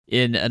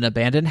In an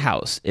abandoned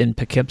house in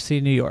Poughkeepsie,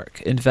 New York,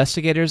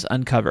 investigators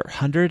uncover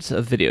hundreds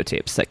of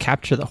videotapes that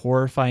capture the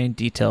horrifying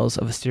details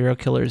of a serial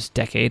killer's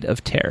decade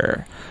of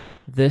terror.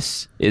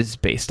 This is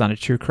based on a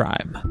true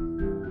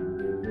crime.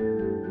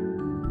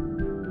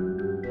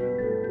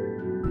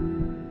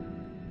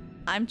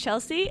 I'm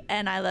Chelsea,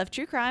 and I love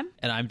true crime.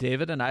 And I'm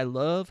David, and I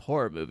love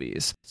horror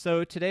movies.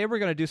 So today we're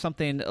going to do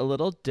something a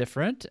little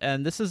different,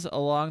 and this is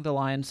along the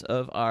lines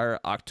of our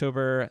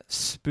October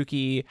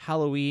spooky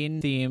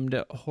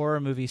Halloween-themed horror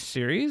movie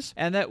series,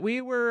 and that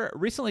we were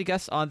recently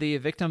guests on the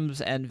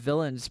Victims and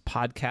Villains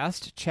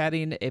podcast,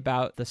 chatting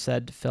about the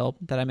said film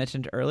that I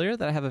mentioned earlier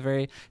that I have a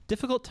very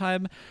difficult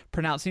time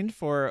pronouncing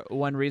for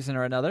one reason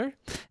or another.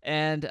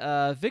 And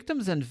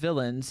Victims and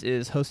Villains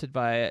is hosted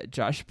by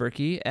Josh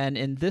Berkey, and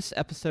in this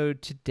episode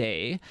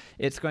today,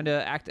 it's going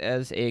to act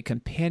as a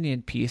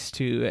companion piece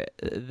to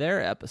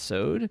their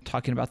episode,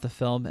 talking about the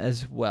film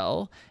as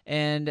well.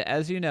 And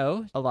as you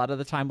know, a lot of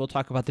the time we'll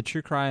talk about the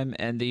true crime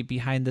and the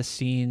behind the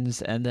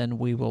scenes, and then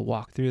we will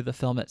walk through the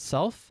film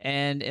itself.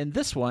 And in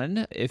this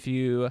one, if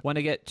you want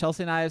to get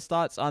Chelsea and I's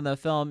thoughts on the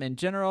film in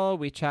general,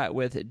 we chat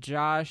with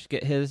Josh,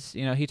 get his,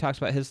 he talks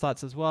about his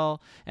thoughts as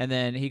well. And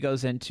then he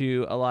goes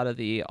into a lot of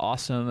the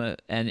awesome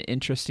and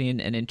interesting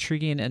and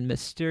intriguing and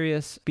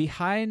mysterious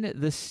behind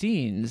the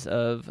scenes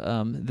of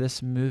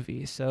this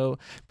movie. So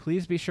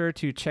please be sure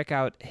to check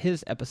out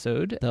his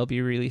episode. They'll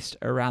be released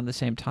around the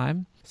same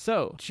time.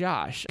 So,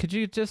 Josh, could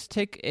you just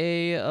take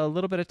a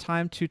little bit of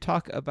time to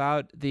talk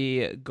about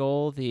the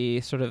goal, the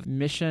sort of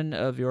mission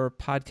of your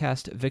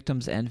podcast,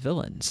 Victims and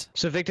Villains?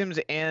 So Victims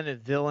and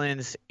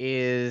Villains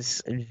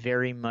is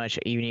very much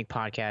a unique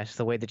podcast,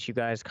 the way that you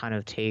guys kind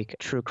of take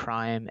true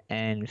crime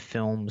and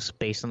films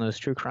based on those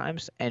true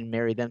crimes and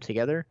marry them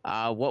together.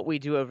 What we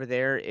do over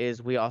there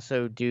is we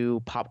also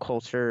do pop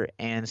culture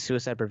and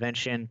suicide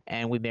prevention,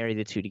 and we marry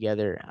the two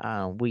together.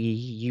 We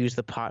use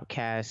the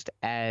podcast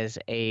as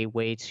a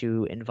way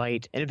to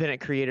invite independent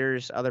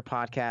creators, other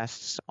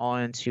podcasts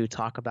on to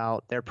talk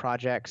about their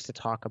projects, to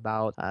talk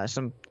about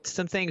some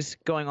things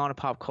going on in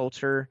pop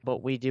culture,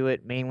 but we do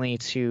it mainly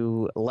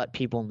to let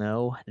people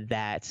know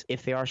that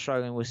if they are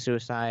struggling with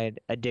suicide,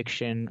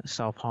 addiction,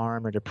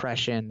 self-harm, or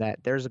depression,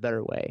 that there's a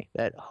better way,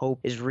 that hope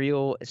is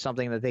real, it's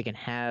something that they can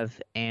have,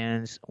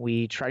 and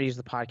we try to use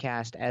the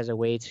podcast as a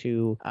way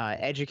to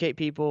educate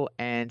people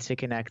and to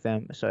connect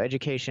them. So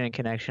education and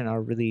connection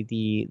are really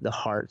the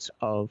heart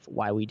of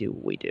why we do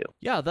what we do.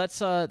 Yeah,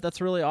 that's a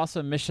really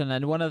awesome mission.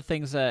 And one of the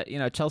things that,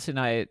 Chelsea and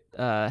I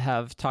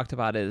have talked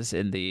about is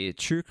in the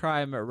true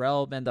crime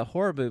realm and the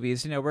horror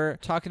movies, we're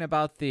talking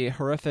about the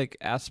horrific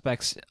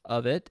aspects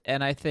of it.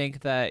 And I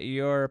think that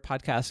your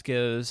podcast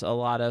gives a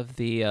lot of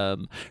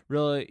the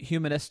really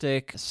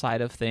humanistic side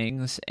of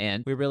things.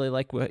 And we really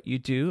like what you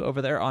do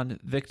over there on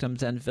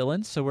Victims and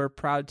Villains. So we're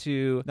proud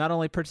to not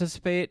only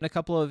participate in a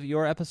couple of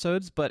your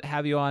episodes, but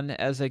have you on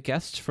as a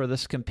guest for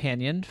this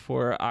companion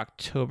for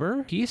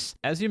October piece.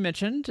 As you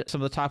mentioned,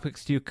 some of the topics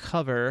you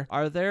cover,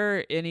 are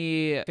there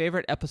any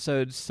favorite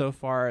episodes so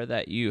far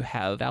that you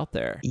have out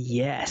there?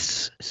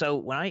 Yes. So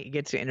when I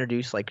get to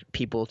introduce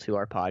people to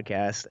our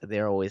podcast,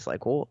 they're always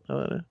like, well,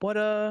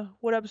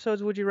 what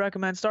episodes would you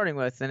recommend starting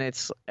with? And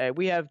it's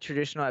we have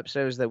traditional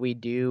episodes that we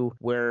do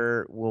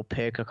where we'll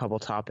pick a couple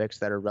topics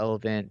that are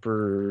relevant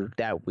for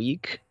that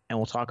week, and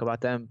we'll talk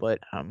about them. But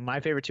my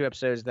favorite two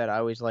episodes that I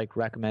always like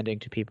recommending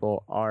to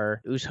people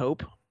are Ooze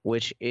Hope,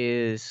 which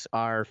is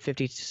our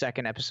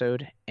 52nd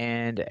episode,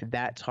 and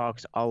that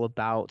talks all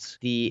about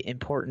the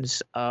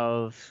importance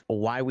of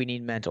why we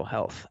need mental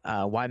health,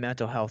 why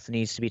mental health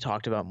needs to be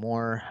talked about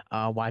more,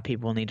 why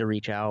people need to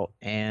reach out,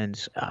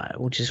 and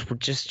we're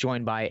just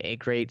joined by a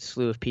great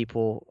slew of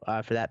people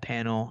for that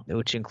panel,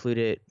 which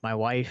included my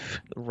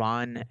wife,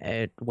 Ron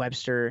at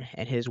Webster,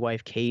 and his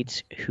wife,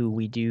 Kate, who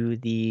we do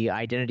the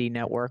Identity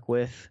Network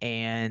with,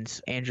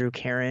 and Andrew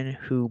Karen,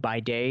 who by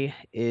day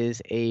is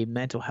a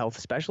mental health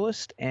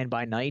specialist, and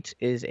by night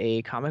is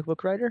a comic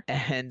book writer.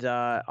 And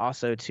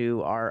also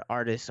to our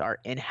artists, our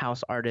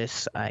in-house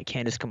artist,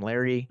 Candace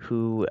Camilleri,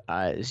 who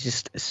is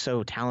just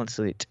so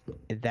talented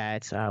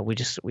that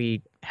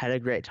we had a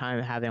great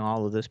time having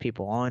all of those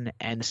people on.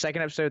 And the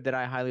second episode that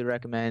I highly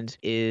recommend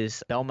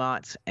is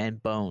Belmont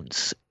and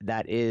Bones.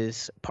 That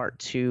is part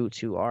 2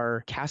 to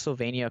our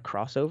Castlevania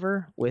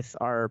crossover with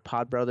our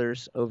pod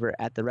brothers over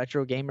at the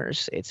Retro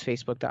Gamers. It's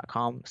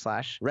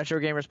facebook.com/Retro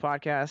Gamers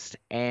Podcast.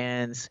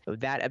 And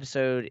that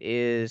episode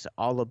is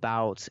all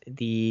about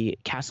the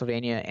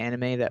Castlevania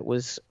anime that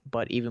was,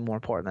 but even more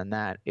important than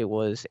that, it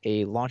was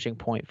a launching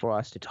point for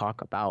us to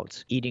talk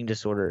about eating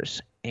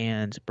disorders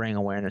and bring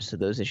awareness to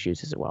those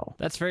issues as well.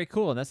 That's very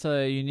cool, and that's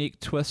a unique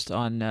twist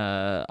on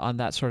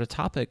that sort of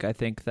topic. I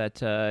think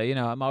that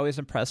I'm always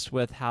impressed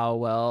with how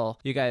well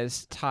you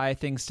guys tie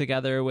things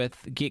together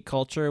with geek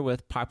culture,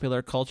 with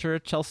popular culture.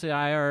 Chelsea and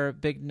I are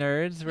big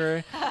nerds.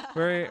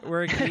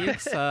 We're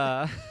geeks.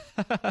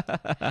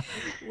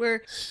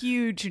 We're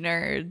huge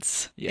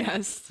nerds.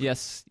 Yes.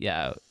 Yes.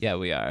 Yeah,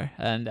 we are.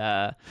 And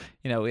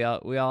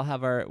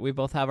we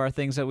both have our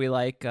things that we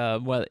like.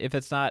 Well, if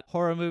it's not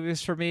horror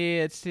movies for me,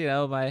 it's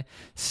my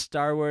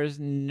Star Wars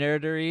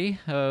nerdery.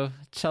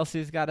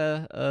 Chelsea's got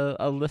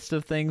a list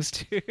of things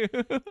too.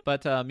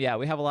 But we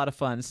have a lot of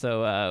fun.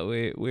 So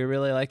we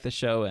really like the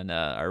show and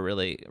are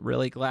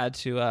really glad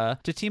to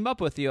team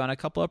up with you on a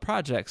couple of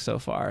projects so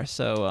far.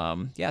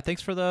 So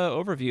thanks for the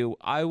overview.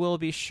 I will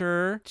be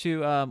sure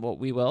to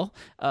we will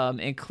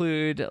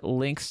include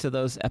links to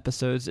those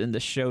episodes in the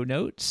show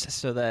notes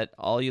so that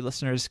all you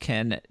listeners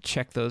can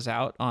check those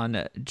out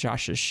on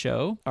Josh's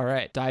show. All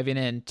right, diving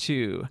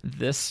into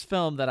this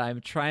film that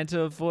I'm trying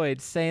to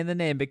avoid saying the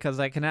name because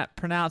I cannot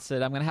pronounce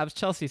it. I'm going to have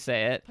Chelsea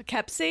say it.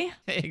 Poughkeepsie?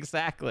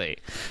 Exactly.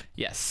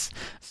 Yes.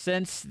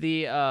 Since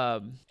the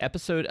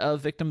episode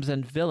of Victims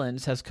and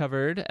Villains has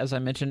covered, as I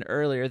mentioned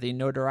earlier, the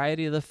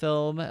notoriety of the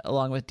film,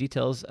 along with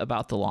details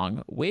about the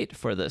long wait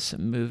for this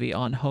movie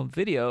on home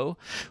video,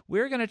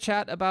 we're going to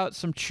chat about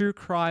some true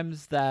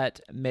crimes that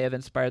may have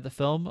inspired the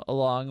film,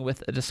 along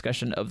with a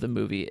discussion of the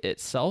movie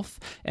itself.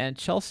 And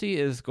Chelsea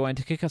is going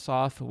to kick us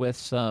off with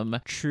some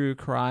true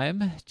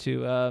crime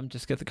to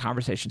just get the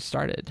conversation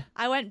started.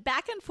 I went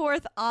back and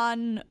forth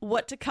on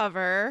what to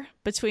cover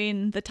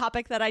between the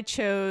topic that I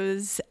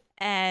chose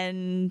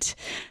and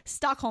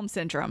Stockholm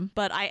Syndrome,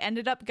 but I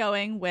ended up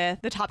going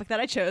with the topic that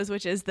I chose,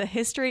 which is the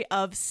history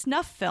of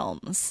snuff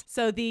films.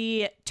 So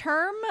the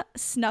term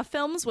snuff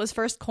films was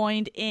first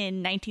coined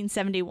in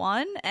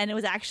 1971, and it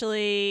was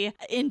actually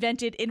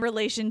invented in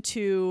relation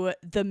to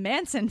the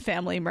Manson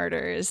family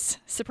murders.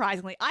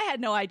 Surprisingly, I had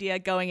no idea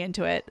going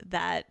into it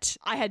that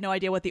I had no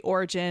idea what the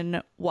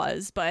origin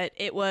was, but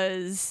it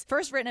was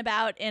first written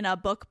about in a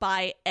book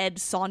by Ed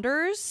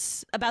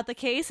Saunders about the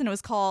case, and it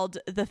was called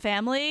The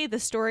Family, the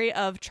story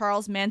of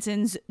Charles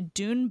Manson's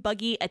Dune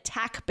Buggy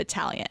Attack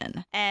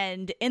Battalion.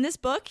 And in this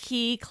book,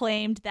 he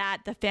claimed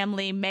that the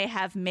family may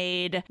have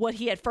made what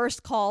he at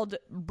first called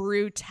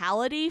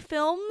brutality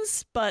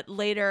films, but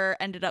later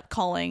ended up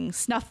calling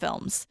snuff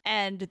films.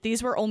 And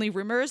these were only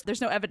rumors.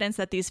 There's no evidence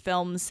that these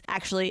films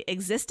actually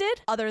existed,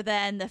 other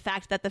than the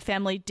fact that the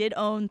family did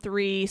own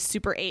 3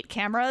 Super 8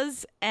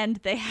 cameras and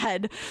they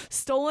had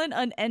stolen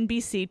an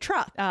NBC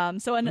truck.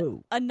 So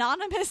an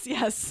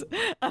anonymous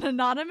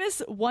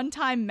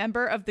one-time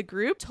member of the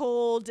group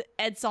told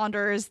Ed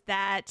Saunders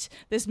that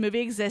this movie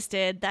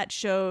existed that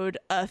showed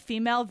a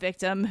female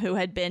victim who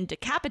had been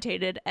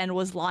decapitated and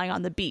was lying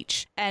on the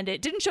beach. And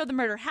it didn't show the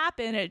murder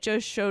happen, it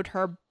just showed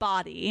her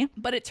body.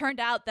 But it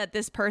turned out that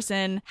this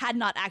person had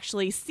not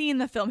actually seen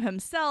the film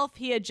himself,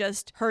 he had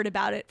just heard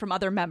about it from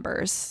other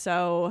members.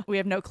 So we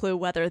have no clue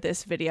whether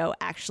this video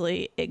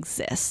actually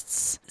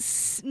exists.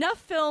 Snuff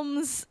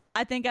films,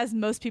 I think as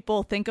most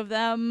people think of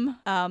them,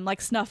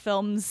 like snuff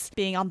films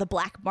being on the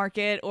black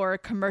market or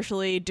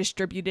commercially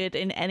distributed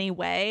in any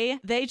way,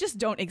 they just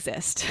don't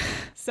exist.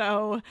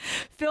 So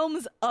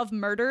films of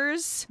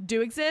murders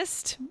do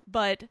exist,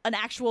 but an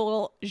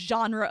actual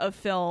genre of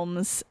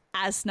films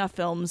as snuff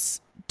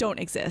films don't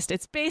exist.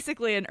 It's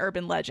basically an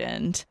urban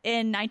legend.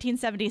 In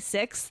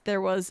 1976,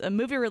 there was a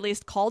movie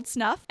released called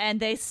Snuff, and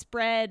they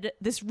spread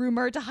this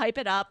rumor to hype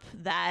it up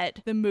that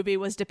the movie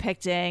was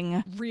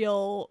depicting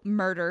real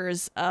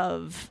murders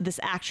of this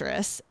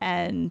actress.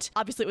 And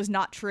obviously it was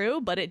not true,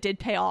 but it did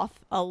pay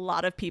off. A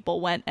lot of people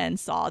went and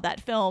saw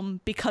that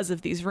film because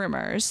of these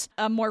rumors.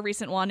 A more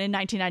recent one in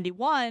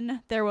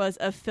 1991, there was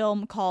a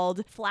film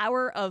called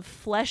Flower of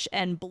Flesh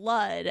and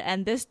Blood,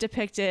 and this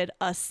depicted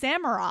a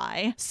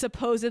samurai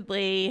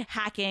supposedly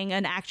hacking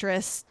an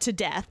actress to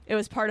death. It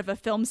was part of a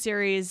film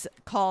series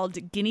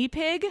called Guinea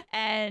Pig,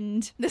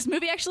 and this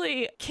movie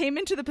actually came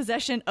into the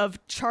possession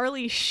of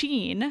Charlie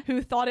Sheen,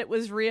 who thought it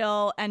was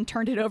real and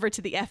turned it over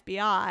to the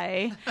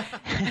FBI.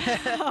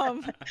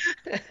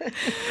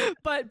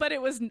 But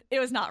it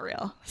was not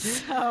real.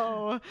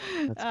 So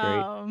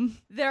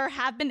there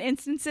have been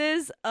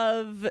instances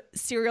of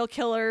serial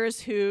killers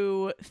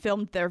who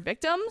filmed their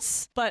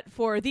victims, but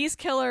for these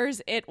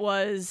killers, it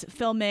was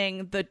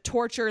filming the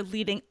torture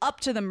leading up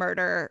to the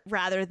murder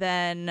rather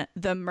than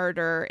the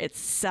murder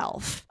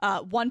itself.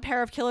 One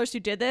pair of killers who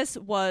did this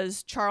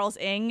was Charles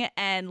Ng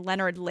and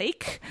Leonard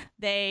Lake.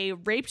 They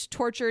raped,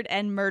 tortured,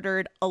 and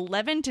murdered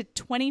 11 to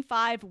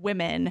 25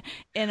 women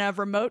in a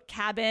remote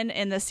cabin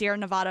in the Sierra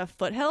Nevada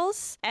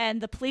foothills, and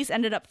the police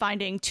ended up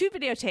finding 2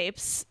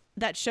 videotapes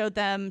that showed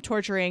them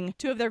torturing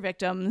 2 of their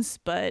victims,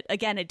 but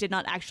again, it did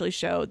not actually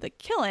show the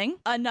killing.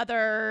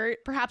 Another,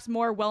 perhaps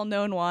more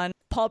well-known one,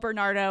 Paul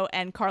Bernardo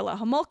and Karla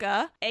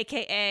Homolka,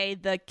 aka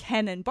the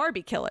Ken and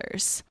Barbie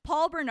killers.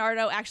 Paul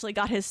Bernardo actually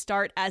got his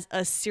start as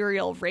a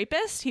serial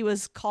rapist. He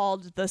was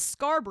called the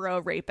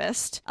Scarborough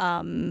Rapist,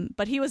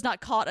 but he was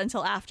not caught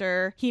until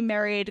after he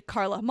married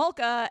Karla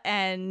Homolka,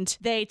 and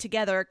they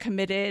together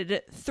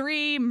committed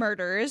 3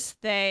 murders.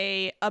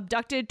 They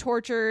abducted,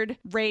 tortured,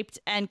 raped,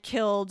 and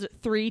killed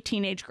 3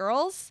 teenage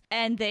girls,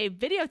 and they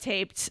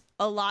videotaped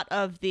a lot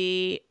of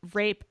the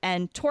rape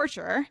and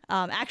torture.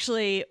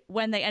 Actually,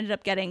 when they ended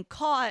up getting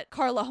caught,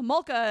 Karla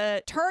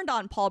Homolka turned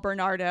on Paul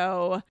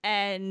Bernardo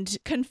and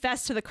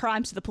confessed to the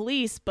crimes to the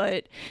police,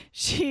 but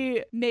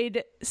she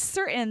made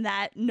certain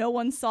that no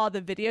one saw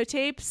the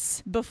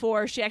videotapes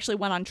before she actually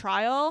went on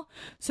trial.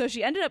 So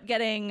she ended up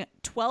getting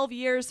 12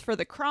 years for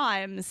the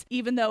crimes,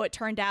 even though it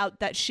turned out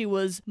that she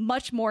was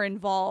much more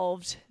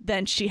involved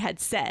than she had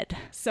said.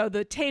 So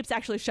the tapes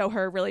actually show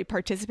her really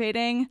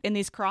participating in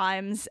these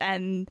crimes,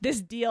 and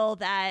this deal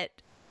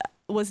that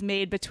was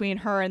made between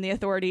her and the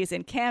authorities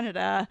in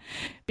Canada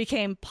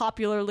became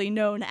popularly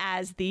known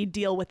as the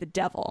deal with the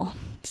devil.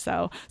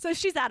 So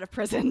she's out of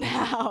prison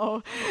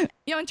now.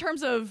 In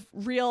terms of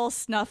real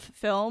snuff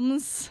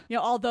films,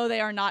 although they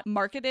are not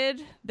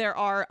marketed, there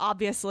are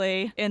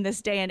obviously in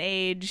this day and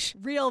age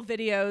real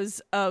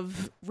videos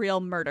of real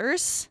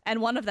murders.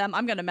 And one of them,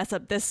 I'm going to mess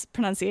up this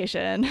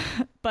pronunciation,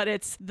 but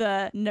it's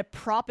the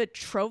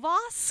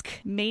Dnipropetrovsk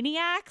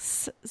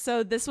Maniacs.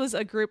 So this was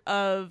a group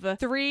of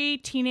 3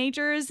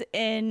 teenagers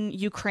in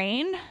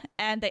Ukraine,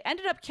 and they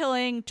ended up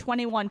killing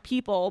 21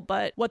 people.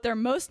 But what they're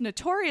most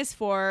notorious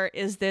for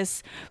is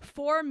this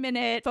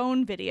 4-minute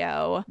phone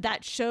video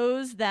that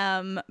shows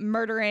them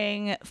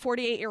murdering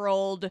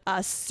 48-year-old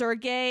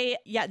Sergei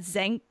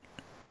Yatsenko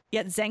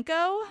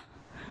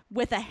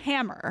with a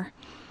hammer.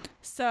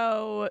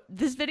 So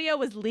this video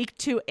was leaked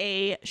to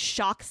a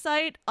shock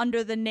site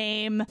under the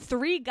name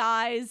 3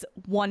 Guys,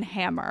 1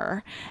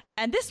 Hammer.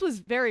 And this was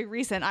very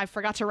recent. I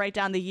forgot to write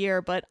down the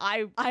year, but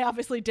I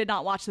obviously did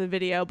not watch the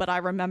video, but I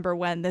remember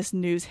when this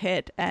news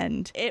hit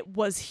and it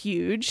was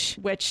huge,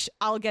 which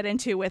I'll get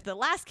into with the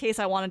last case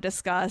I want to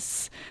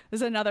discuss.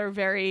 There's another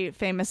very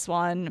famous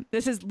one.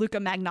 This is Luca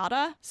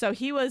Magnotta. So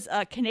he was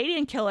a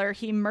Canadian killer.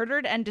 He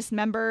murdered and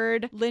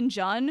dismembered Lin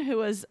Jun, who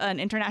was an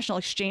international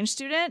exchange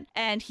student,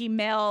 and he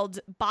mailed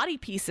body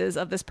pieces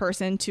of this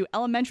person to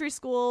elementary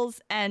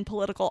schools and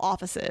political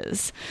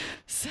offices.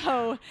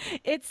 So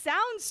it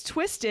sounds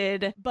twisted,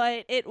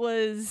 but it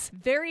was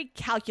very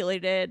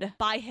calculated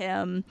by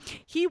him.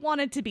 He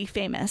wanted to be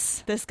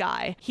famous, this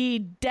guy. He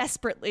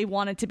desperately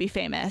wanted to be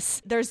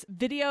famous. There's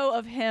video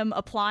of him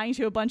applying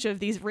to a bunch of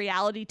these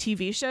reality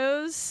TV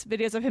shows,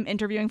 videos of him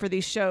interviewing for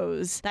these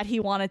shows that he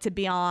wanted to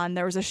be on.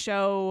 There was a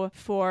show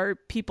for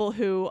people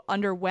who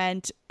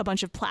underwent a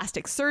bunch of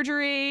plastic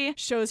surgery,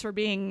 shows for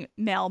being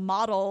male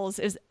models.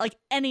 Is like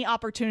any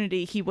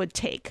opportunity he would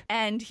take.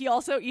 And he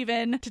also,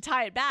 even to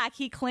tie it back,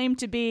 he claimed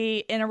to be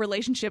in a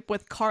relationship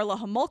with Karla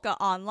Homolka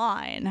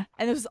online.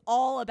 And it was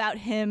all about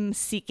him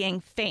seeking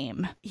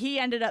fame. He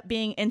ended up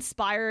being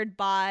inspired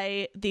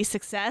by the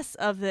success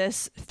of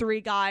this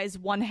 3 Guys,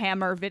 1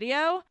 Hammer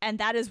video. And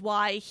that is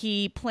why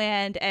he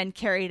planned and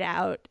carried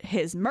out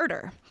his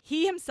murder.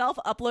 He himself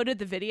uploaded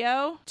the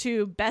video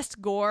to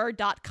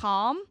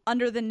bestgore.com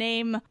under the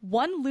name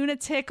 1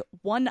 Lunatic,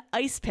 1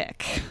 Ice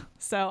Pick.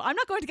 So I'm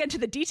not going to get into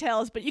the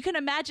details, but you can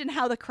imagine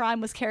how the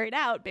crime was carried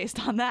out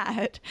based on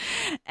that.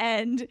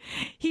 And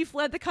he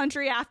fled the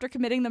country after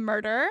committing the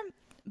murder,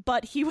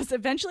 but he was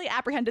eventually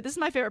apprehended. This is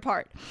my favorite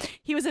part.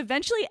 He was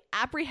eventually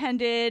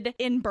apprehended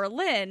in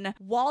Berlin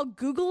while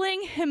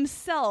Googling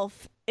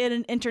himself in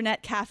an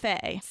internet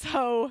cafe.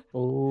 So,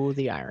 oh,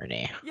 the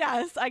irony.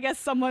 Yes, I guess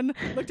someone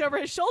looked over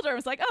his shoulder and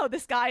was like, oh,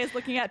 this guy is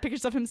looking at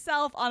pictures of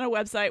himself on a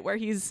website where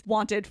he's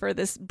wanted for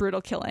this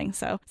brutal killing.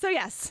 So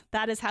yes,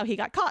 that is how he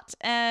got caught.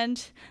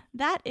 And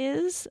that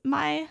is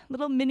my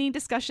little mini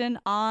discussion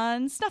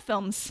on snuff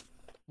films.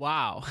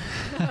 Wow.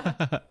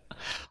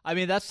 I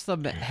mean, that's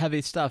some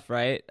heavy stuff,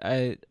 right?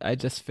 I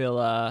just feel,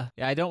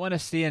 I don't want to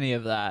see any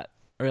of that,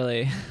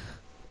 really.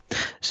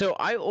 So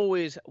I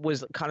always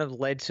was kind of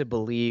led to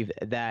believe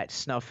that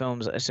snuff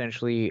films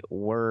essentially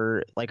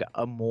were like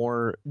a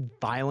more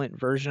violent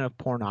version of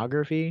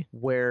pornography,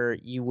 where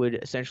you would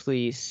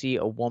essentially see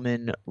a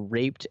woman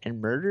raped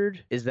and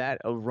murdered. Is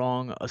that a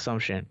wrong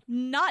assumption?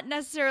 Not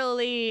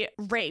necessarily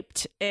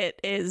raped. It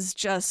is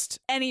just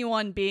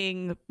anyone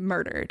being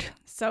murdered.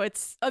 So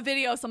it's a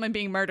video of someone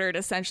being murdered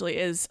essentially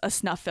is a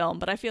snuff film,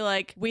 but I feel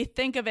like we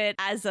think of it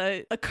as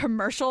a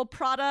commercial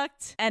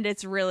product, and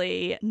it's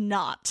really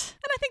not.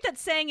 And I think that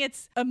saying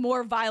it's a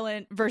more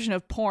violent version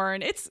of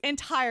porn, it's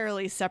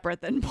entirely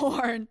separate than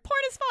porn.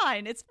 Porn is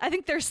fine. I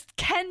think there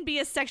can be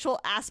a sexual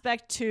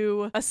aspect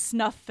to a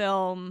snuff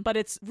film, but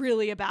it's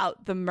really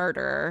about the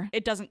murder.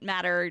 It doesn't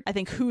matter, I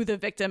think, who the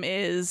victim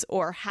is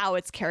or how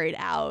it's carried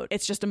out.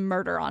 It's just a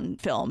murder on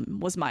film,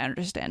 was my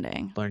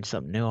understanding. Learn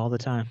something new all the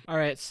time. All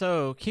right,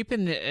 so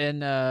keeping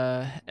in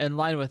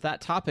line with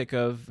that topic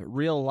of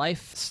real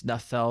life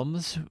snuff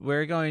films,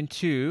 we're going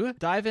to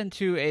dive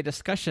into a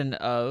discussion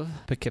of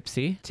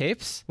Poughkeepsie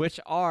tapes, which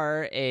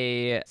are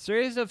a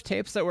series of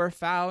tapes that were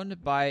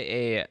found by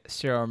a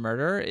serial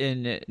murderer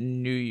in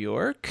New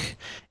York.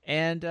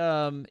 And,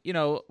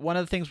 one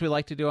of the things we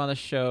like to do on the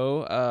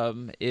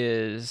show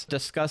is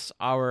discuss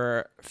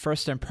our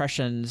first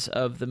impressions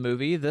of the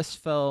movie. This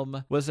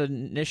film was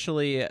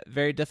initially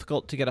very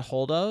difficult to get a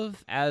hold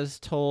of. As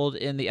told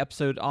in the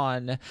episode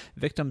on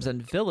victims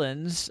and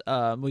villains,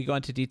 we go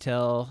into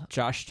detail.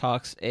 Josh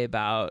talks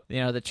about,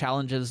 the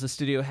challenges the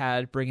studio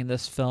had bringing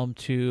this film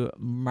to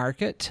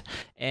market.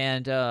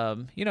 And,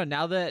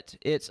 now that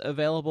it's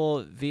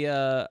available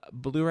via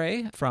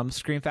Blu-ray from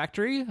Scream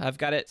Factory, I've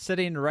got it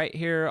sitting right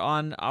here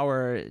on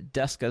our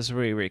desk as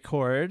we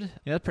record.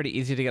 It's pretty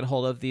easy to get a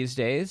hold of these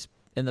days.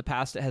 In the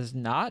past, it has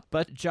not.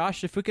 But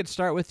Josh, if we could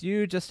start with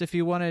you, just if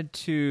you wanted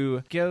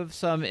to give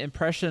some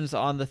impressions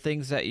on the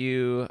things that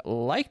you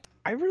liked.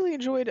 I really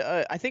enjoyed,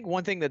 I think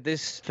one thing that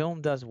this film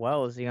does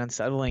well is the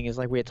unsettling, is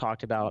like we had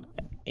talked about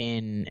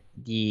when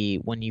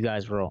you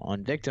guys were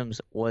on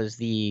Victims, was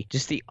the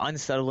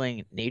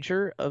unsettling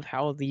nature of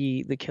how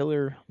the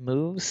killer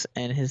moves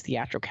and his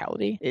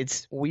theatricality.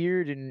 It's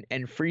weird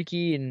and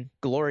freaky and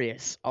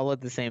glorious all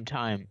at the same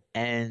time.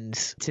 And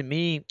to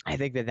me, I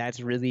think that that's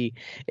really,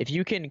 if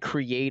you can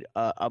create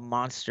a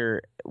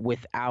monster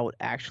without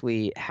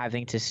actually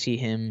having to see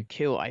him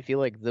kill, I feel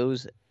like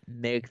those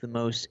make the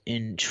most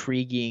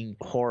intriguing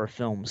horror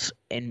films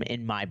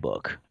in my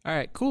book. All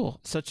right,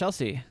 cool. So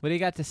Chelsea, what do you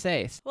got to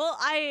say? Well,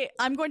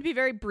 I'm going to be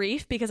very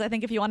brief because I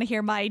think if you want to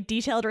hear my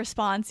detailed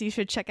response, you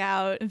should check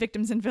out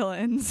Victims and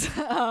Villains.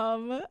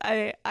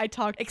 I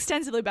talked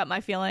extensively about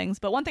my feelings,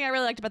 but one thing I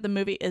really liked about the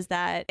movie is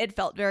that it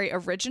felt very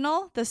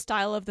original. The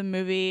style of the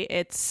movie,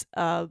 it's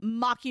a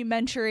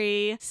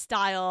mockumentary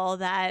style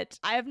that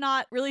I have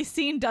not really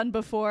seen done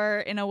before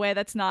in a way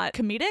that's not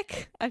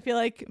comedic. I feel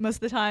like most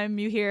of the time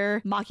you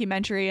hear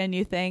mockumentary and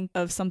you think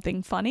of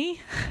something funny,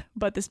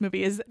 but this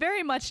movie is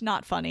very much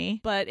not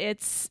funny, but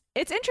it's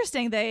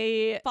interesting.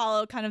 They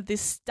follow kind of this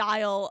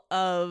style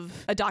of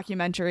a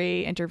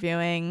documentary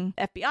interviewing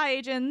FBI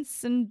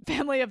agents and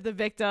family of the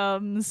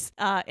victims,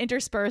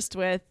 interspersed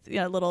with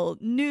little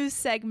news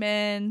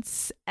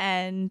segments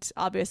and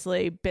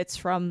obviously bits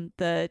from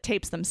the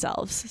tapes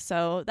themselves.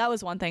 So that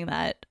was one thing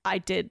that I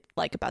did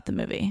like about the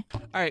movie.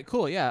 All right,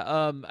 cool.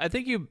 Yeah. I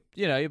think you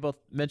both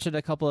mentioned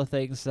a couple of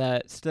things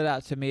that stood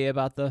out to me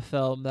about the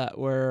film that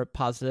were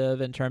positive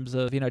in terms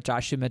of,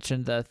 Josh, you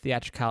mentioned the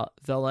theatrical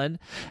villain.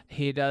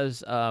 He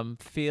does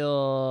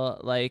feel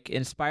like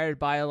inspired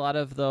by a lot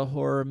of the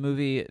horror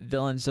movie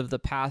villains of the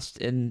past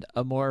in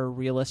a more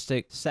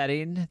realistic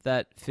setting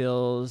that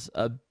feels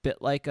a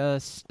bit like a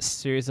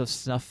series of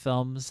snuff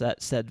films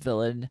that said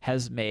villain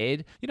has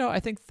made. I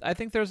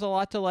think there's a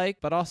lot to like,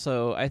 but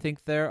also I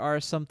think there are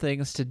some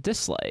things to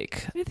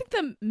dislike. I think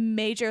the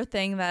major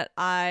thing that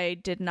I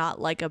did not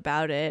like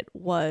about it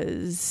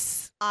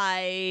was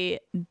I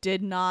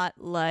did not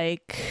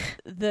like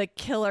the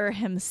killer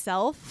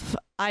himself.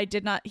 He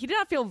did not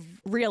feel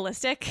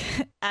realistic.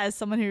 As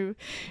someone who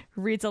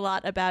reads a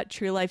lot about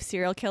true life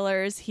serial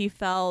killers, he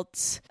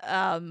felt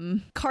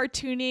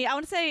cartoony. I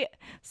want to say,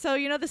 so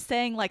the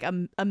saying like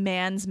a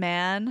man's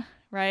man,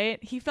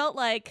 right? He felt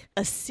like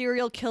a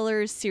serial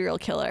killer's serial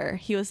killer.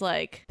 He was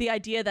like the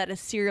idea that a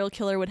serial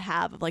killer would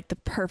have of like the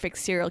perfect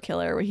serial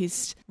killer where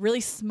he's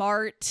really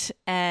smart,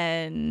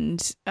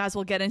 and as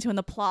we'll get into in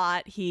the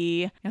plot,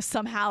 he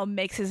somehow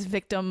makes his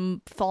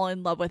victim fall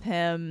in love with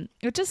him.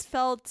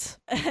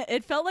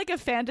 It felt like a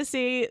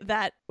fantasy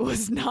that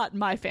was not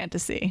my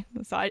fantasy.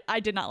 So I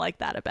did not like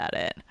that about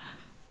it.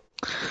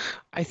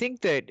 I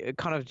think that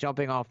kind of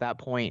jumping off that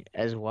point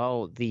as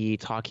well, the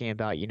talking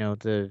about,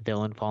 the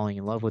villain falling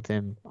in love with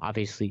him,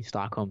 obviously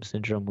Stockholm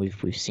Syndrome,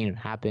 we've seen it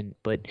happen,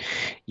 but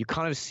you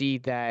kind of see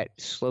that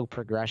slow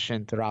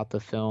progression throughout the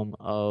film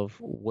of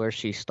where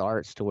she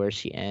starts to where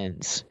she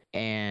ends.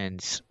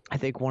 And I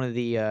think one of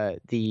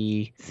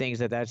the things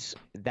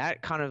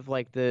that kind of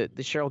like the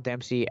Cheryl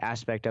Dempsey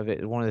aspect of it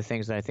is one of the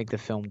things that I think the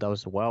film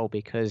does well,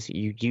 because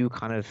you do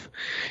kind of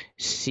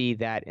see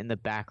that in the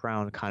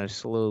background kind of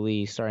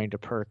slowly starting to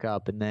perk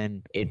up, and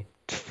then it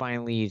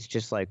finally is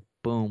just like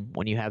boom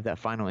when you have that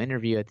final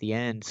interview at the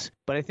end.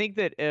 But I think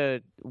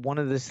that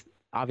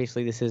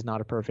obviously this is not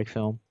a perfect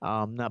film,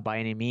 not by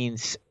any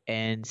means.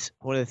 And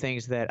one of the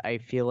things that I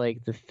feel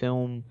like the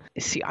film,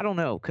 I don't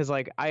know, because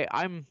like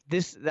I'm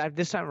this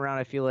time around,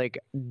 I feel like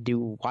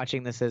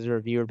watching this as a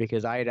reviewer,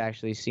 because I had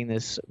actually seen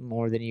this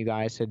more than you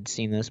guys had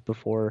seen this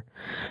before.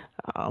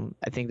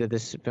 I think that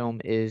this film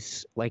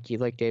is like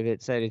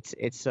David said,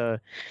 it's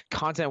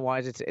content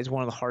wise, it's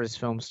one of the hardest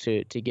films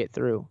to get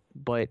through.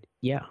 But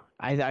yeah,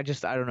 I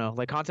don't know,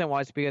 like content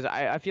wise, because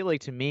I feel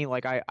like to me,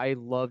 like I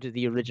loved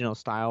the original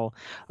style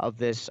of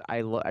this. I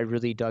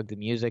really dug the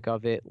music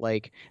of it.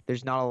 Like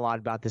there's not a lot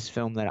about this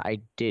film that I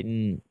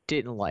didn't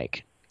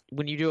like.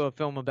 When you do a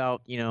film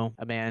about,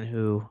 a man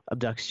who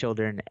abducts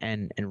children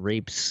and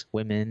rapes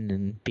women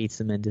and beats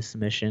them into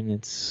submission,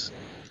 it's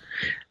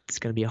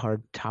going to be a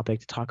hard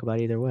topic to talk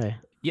about either way.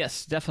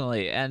 Yes,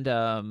 definitely.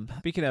 And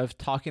speaking of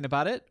talking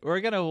about it, we're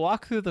going to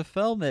walk through the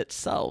film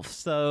itself.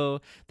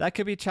 So that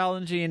could be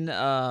challenging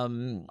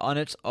on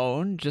its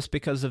own just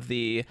because of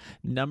the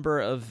number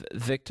of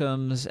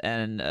victims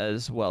and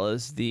as well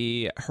as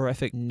the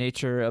horrific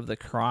nature of the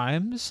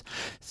crimes.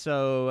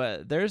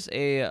 So there's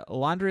a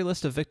laundry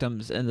list of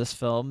victims in this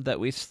film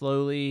that we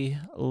slowly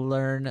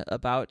learn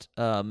about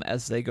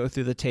as they go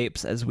through the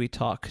tapes, as we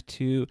talk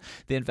to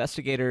the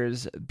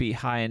investigators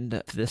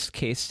behind this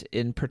case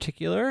in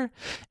particular.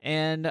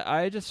 And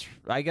I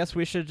guess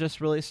we should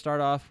just really start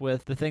off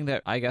with the thing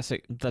that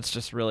that's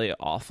just really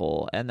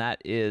awful, and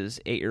that is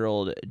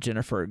 8-year-old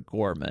Jennifer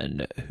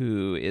Gorman,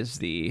 who is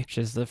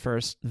she's the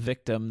first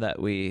victim that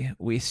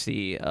we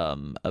see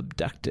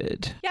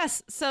abducted.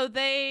 Yes, so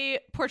they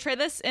portray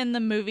this in the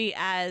movie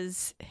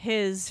as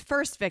his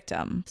first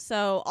victim.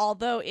 So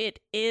although it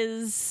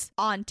is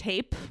on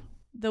tape,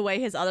 the way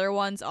his other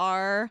ones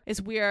are,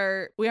 is we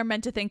are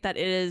meant to think that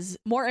it is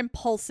more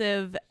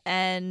impulsive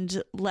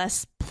and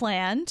less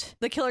planned.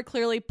 The killer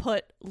clearly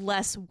put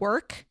less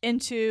work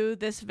into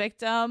this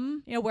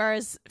victim,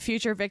 whereas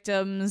future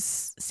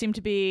victims seem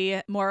to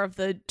be more of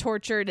the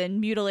tortured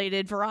and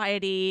mutilated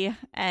variety,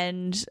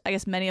 and I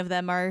guess many of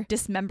them are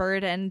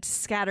dismembered and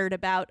scattered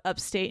about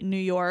upstate New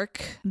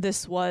York.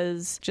 This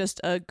was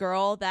just a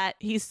girl that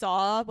he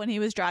saw when he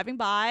was driving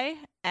by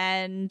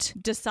and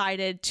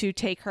decided to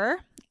take her.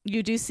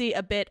 You do see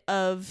a bit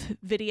of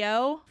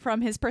video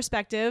from his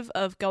perspective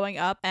of going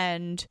up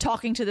and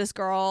talking to this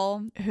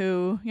girl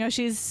who,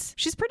 she's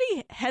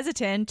pretty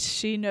hesitant.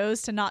 She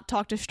knows to not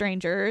talk to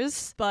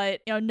strangers, but,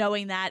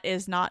 knowing that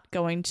is not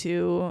going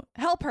to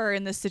help her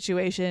in this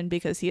situation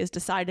because he has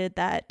decided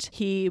that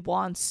he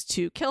wants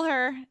to kill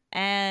her.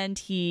 And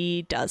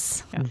he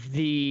does.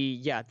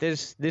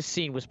 This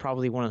scene was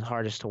probably one of the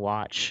hardest to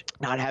watch.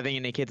 Not having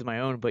any kids of my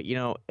own, but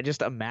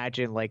just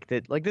imagine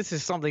this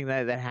is something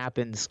that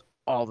happens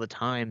all the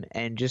time,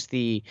 and just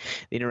the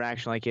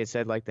interaction, like it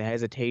said, like the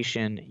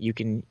hesitation, you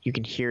can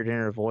hear it in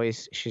her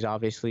voice. She's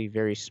obviously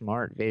very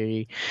smart,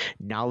 very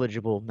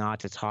knowledgeable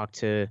not to talk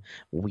to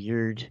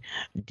weird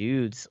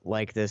dudes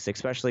like this,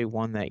 especially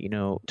one that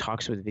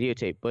talks with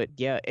videotape. But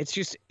yeah, it's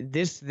just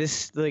this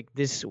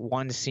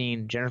one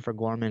scene, Jennifer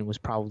Gorman, was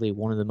probably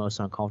one of the most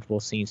uncomfortable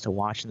scenes to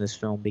watch in this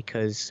film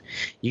because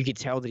you could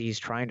tell that he's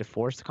trying to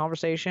force the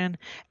conversation.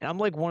 And I'm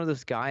like one of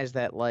those guys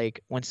that,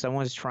 like, when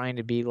someone's trying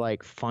to be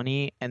like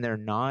funny and they're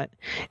not,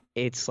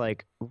 it's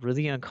like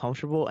really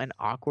uncomfortable and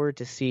awkward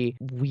to see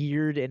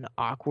weird and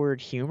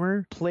awkward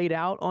humor played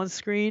out on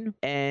screen,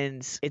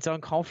 and it's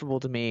uncomfortable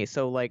to me.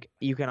 So like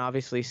you can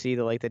obviously see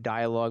the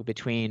dialogue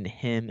between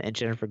him and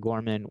Jennifer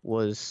Gorman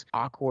was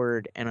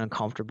awkward and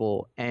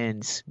uncomfortable,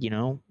 and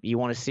you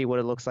want to see what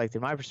it looks like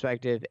through my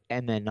perspective,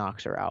 and then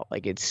knocks her out.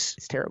 Like it's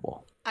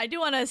terrible. I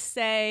do want to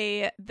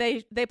say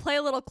they play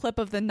a little clip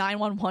of the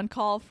 911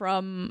 call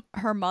from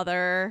her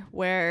mother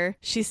where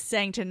she's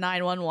saying to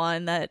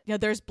 911 that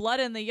there's blood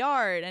in the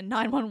yard, and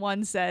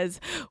 911 says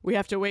we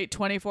have to wait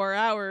 24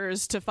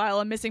 hours to file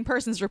a missing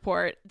persons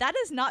report. That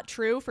is not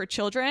true for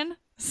children.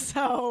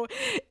 So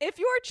if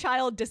your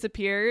child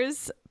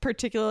disappears,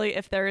 particularly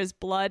if there is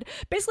blood,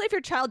 basically if your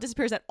child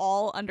disappears at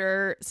all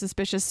under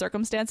suspicious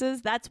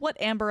circumstances, that's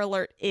what Amber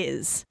Alert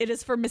is. It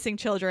is for missing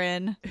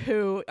children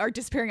who are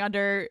disappearing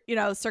under,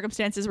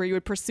 circumstances where you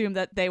would presume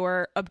that they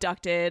were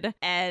abducted.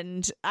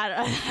 And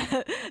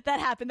that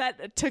happened.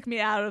 That took me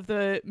out of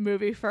the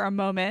movie for a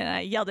moment. And I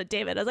yelled at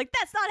David. I was like,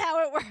 that's not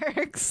how it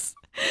works.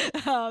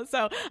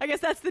 So I guess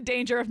that's the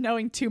danger of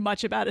knowing too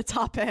much about a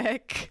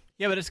topic.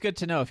 Yeah, but it's good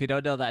to know. If you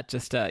don't know that,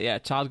 just,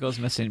 child goes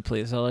missing,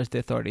 please alert the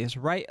authorities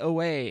right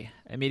away,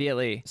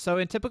 immediately. So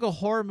in typical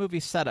horror movie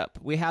setup,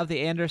 we have the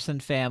Anderson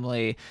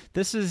family.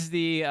 This is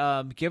the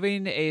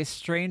giving a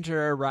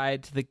stranger a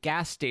ride to the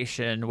gas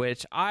station,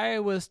 which I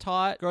was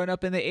taught growing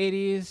up in the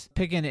 80s,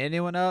 picking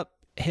anyone up,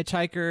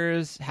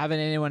 hitchhikers, having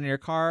anyone in your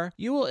car,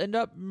 you will end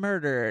up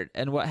murdered.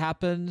 And what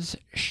happens?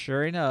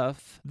 Sure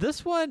enough,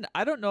 this one,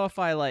 I don't know if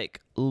I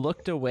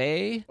looked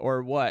away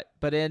or what,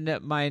 but in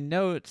my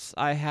notes,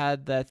 I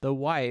had that the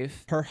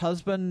wife, her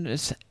husband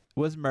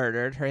was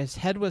murdered, his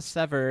head was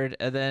severed,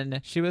 and then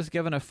she was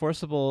given a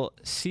forcible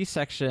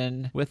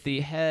C-section with the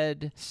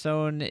head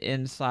sewn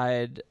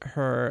inside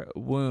her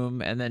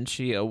womb, and then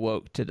she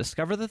awoke to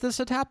discover that this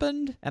had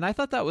happened. And I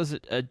thought that was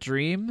a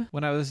dream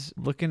when I was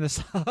looking this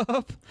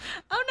up.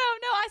 Oh,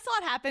 no, I saw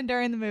it happen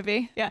during the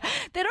movie. Yeah.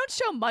 They don't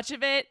show much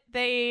of it.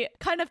 They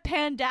kind of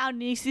pan down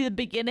and you see the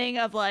beginning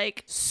of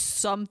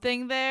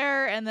something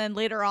there, and then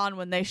later on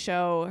when they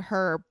show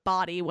her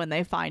body, when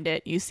they find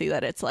it, you see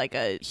that it's like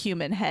a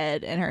human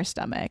head in her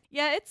stomach.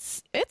 Yeah,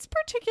 it's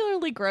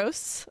particularly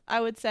gross,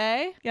 I would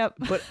say. Yep.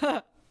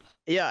 But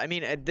yeah, I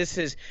mean, this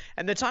is,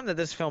 and the time that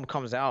this film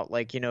comes out,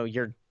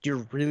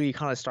 you're really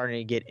kind of starting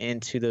to get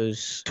into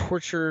those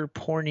torture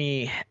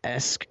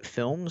porny-esque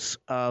films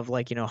of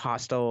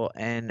Hostel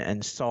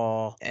and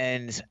Saw,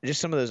 and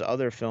just some of those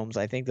other films.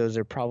 I think those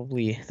are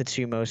probably the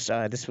two most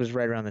this was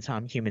right around the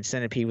time Human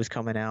Centipede was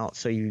coming out,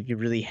 so you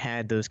really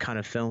had those kind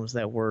of films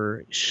that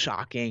were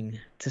shocking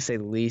to say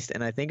the least.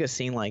 And I think a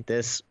scene like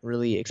this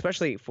really,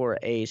 especially for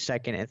a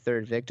second and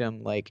third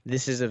victim, like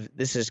this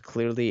is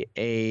clearly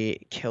a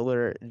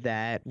killer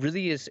that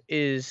really is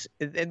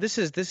and this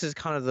is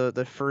kind of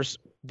the first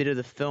bit of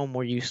the film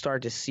where you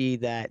start to see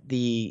that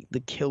the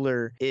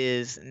killer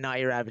is not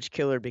your average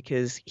killer,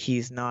 because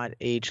he's not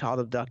a child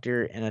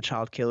abductor and a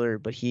child killer,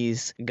 but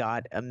he's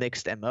got a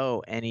mixed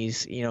MO, and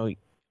he's,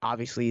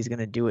 obviously he's going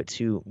to do it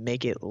to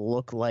make it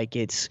look like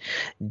it's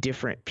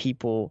different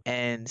people.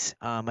 And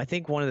I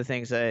think one of the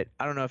things that,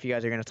 I don't know if you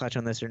guys are going to touch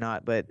on this or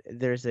not, but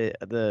there's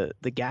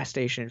the gas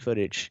station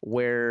footage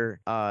where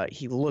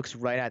he looks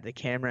right at the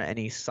camera and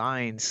he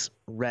signs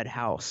Red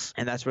House,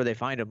 and that's where they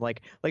find him.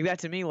 Like that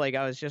to me, like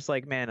I was just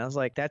like, man, I was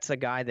like, that's a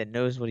guy that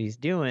knows what he's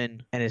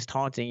doing and is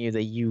taunting you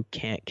that you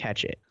can't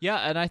catch it. Yeah,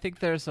 and I think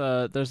there's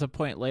a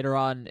point later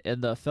on in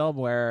the film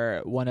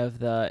where one of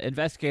the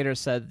investigators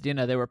said,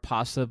 they were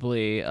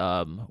possibly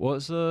what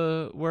was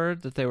the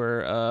word that they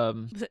were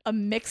a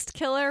mixed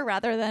killer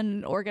rather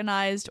than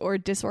organized or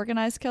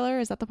disorganized killer.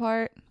 Is that the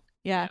part?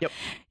 Yeah. Yep.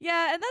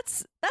 Yeah, and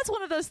that's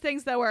one of those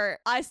things that where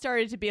I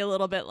started to be a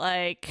little bit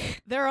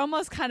like, they're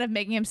almost kind of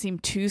making him seem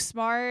too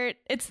smart.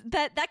 It's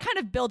that kind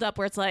of build up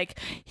where it's like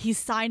he's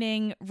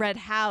signing Red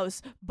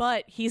House,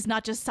 but he's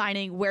not just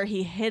signing where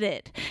he hid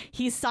it.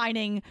 He's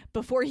signing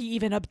before he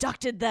even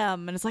abducted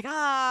them. And it's like,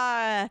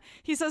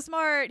 he's so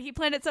smart. He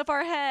planned it so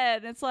far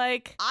ahead. And it's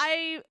like,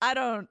 I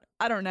don't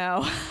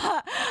know.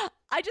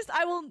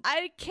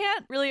 I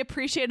can't really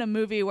appreciate a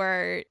movie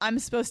where I'm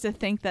supposed to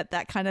think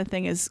that kind of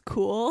thing is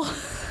cool.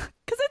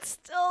 Because it's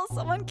still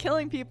someone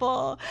killing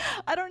people.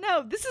 I don't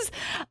know.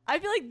 I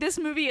feel like this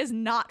movie is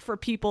not for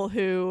people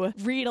who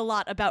read a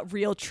lot about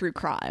real true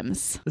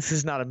crimes. This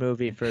is not a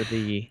movie for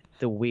the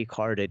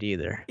weak-hearted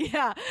either.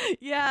 Yeah.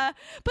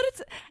 But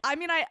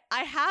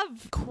I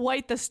have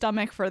quite the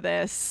stomach for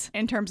this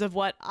in terms of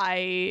what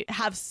I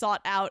have sought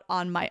out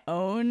on my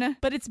own.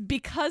 But it's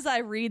because I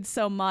read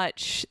so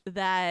much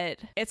that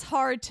it's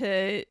hard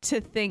to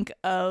think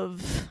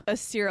of a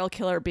serial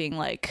killer being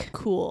like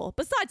cool.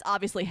 Besides,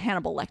 obviously,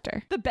 Hannibal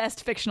Lecter, the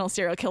best fictional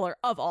serial killer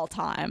of all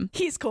time.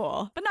 He's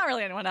cool, but not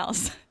really anyone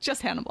else.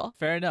 Just Hannibal.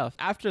 Fair enough.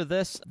 After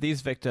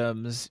these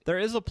victims, there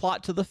is a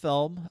plot to the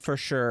film for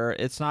sure.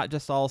 It's not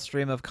just all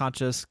stream of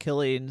conscious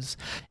killings,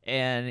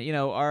 and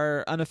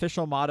our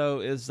unofficial motto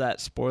is that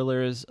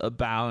spoilers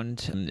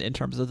abound in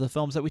terms of the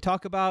films that we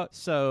talk about,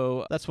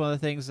 so that's one of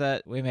the things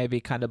that we may be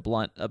kind of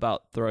blunt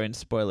about throwing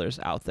spoilers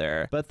out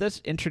there. But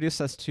this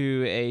introduced us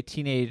to a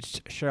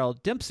teenage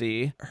Cheryl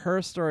Dempsey.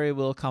 Her story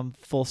will come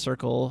full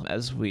circle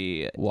as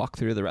we walk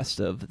through the rest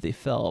of the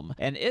film,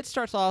 and it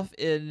starts off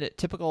in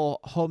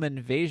typical home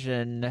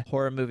invasion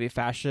horror movie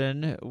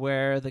fashion,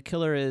 where the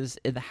killer is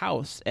in the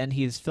house and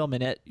he's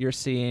filming it. You're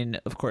seeing,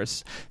 of course,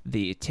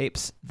 the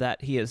tapes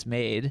that he has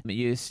made.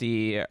 You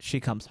see she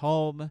comes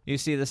home. You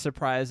see the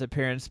surprise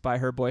appearance by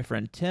her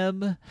boyfriend,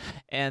 Tim.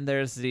 And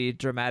there's the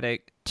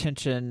dramatic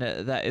tension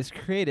that is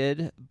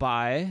created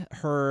by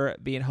her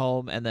being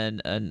home and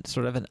then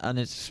sort of an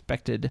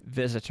unexpected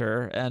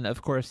visitor. And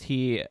of course,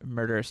 he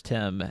murders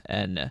Tim,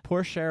 and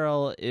poor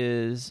Cheryl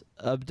is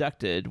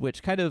abducted,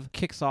 which kind of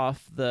kicks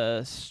off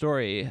the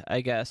story,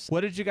 I guess.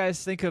 What did you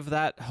guys think of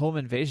that home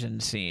invasion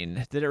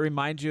scene? Did it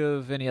remind you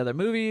of any other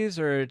movies,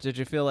 or did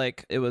you feel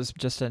like it was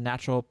just a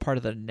natural part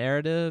of the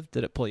narrative?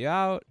 Did it pull you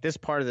out? This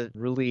part of it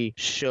really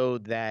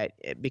showed that,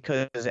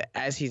 because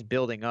as he's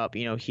building up,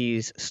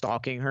 he's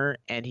stalking her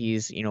and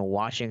he's,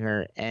 watching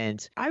her.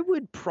 And I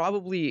would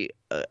probably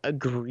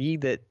agree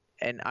that,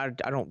 and I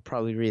don't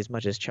probably read as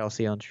much as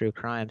Chelsea on true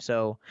crime,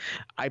 so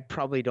I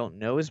probably don't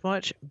know as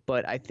much,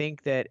 but I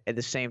think that at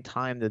the same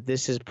time that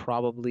this is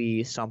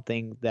probably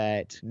something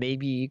that may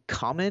be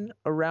common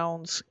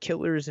around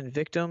killers and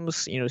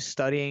victims,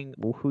 studying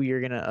who you're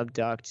going to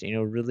abduct,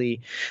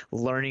 really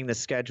learning the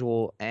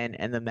schedule and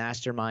the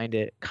mastermind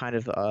at kind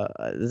of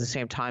at the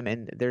same time.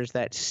 And there's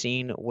that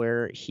scene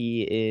where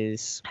he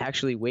is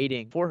actually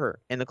waiting for her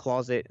in the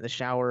closet, in the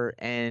shower,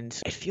 and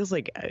it feels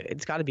like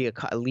it's got to be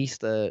at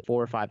least 4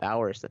 or 5 hours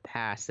to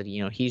pass that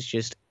he's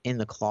just in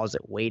the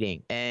closet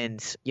waiting.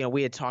 And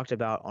we had talked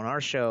about on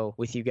our show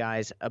with you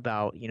guys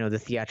about the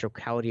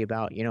theatricality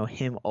about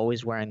him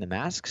always wearing the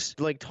masks.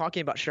 Like,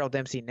 talking about Cheryl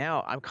Dempsey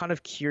now, I'm kind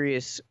of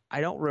curious.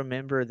 I don't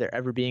remember there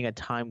ever being a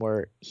time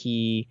where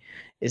he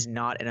is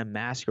not in a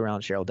mask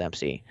around Cheryl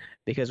Dempsey,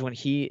 because when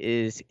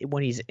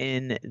he's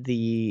in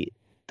the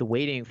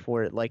waiting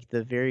for it, like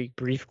the very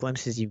brief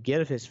glimpses you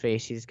get of his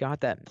face, he's got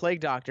that plague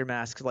doctor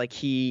mask, like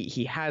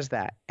he has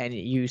that, and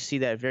you see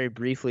that very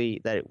briefly,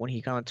 that when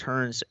he kind of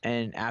turns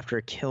and after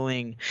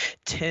killing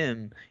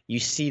Tim, you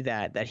see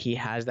that he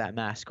has that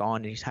mask on,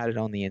 and he's had it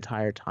on the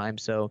entire time.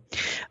 So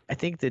I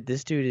think that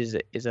this dude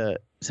is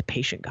a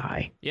patient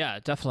guy. Yeah,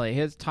 definitely.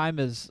 His time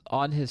is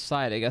on his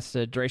side. I guess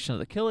the duration of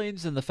the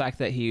killings and the fact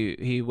that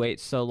he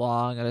waits so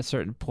long at a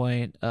certain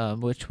point,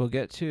 which we'll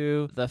get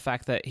to. The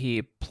fact that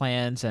he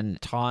plans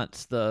and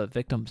taunts the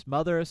victim's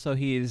mother, so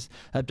he's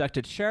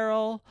abducted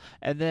Cheryl,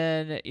 and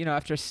then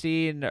after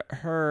seeing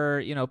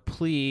her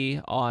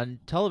plea on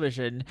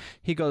television,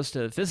 he goes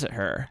to visit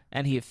her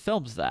and he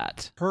films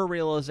that. Her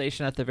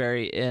realization at the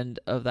very end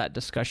of that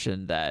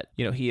discussion that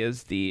he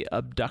is the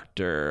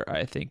abductor,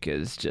 I think,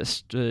 is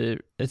just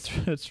it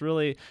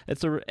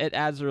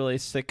adds a really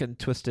sick and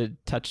twisted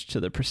touch to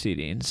the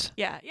proceedings.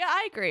 Yeah,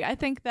 I agree. I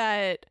think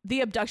that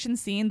the abduction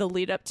scene, the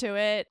lead up to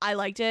it, I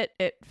liked it.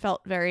 It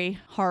felt very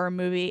horror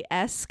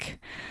movie-esque.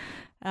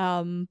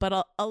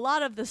 But a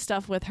lot of the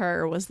stuff with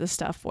her was the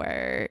stuff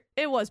where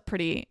it was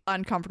pretty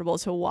uncomfortable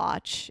to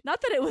watch.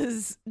 Not that it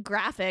was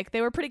graphic.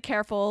 They were pretty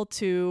careful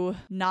to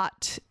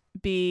not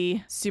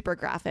be super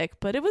graphic,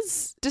 but it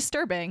was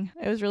disturbing.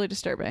 It was really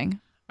disturbing.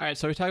 All right,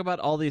 so we talk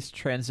about all these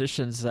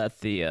transitions that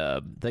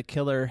the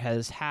killer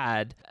has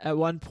had. At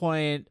one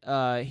point,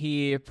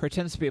 he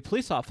pretends to be a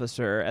police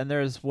officer, and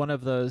there's one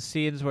of those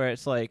scenes where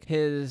it's like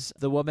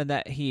the woman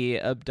that he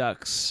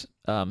abducts.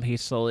 He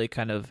slowly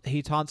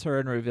he taunts her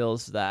and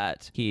reveals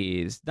that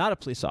he's not a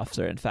police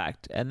officer, in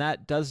fact, and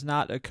that does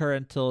not occur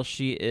until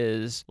she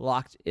is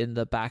locked in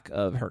the back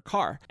of her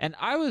car. And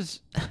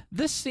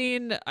this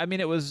scene, I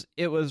mean, it was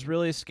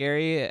really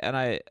scary, and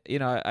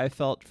I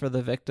felt for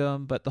the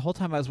victim, but the whole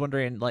time I was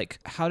wondering, like,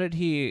 how did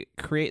he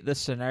create this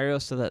scenario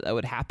so that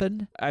would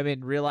happen? I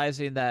mean,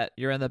 realizing that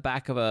you're in the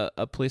back of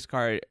a police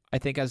car, I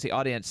think as the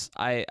audience,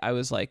 I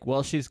was like,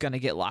 well, she's going to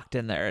get locked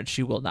in there and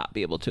she will not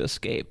be able to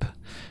escape.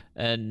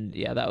 And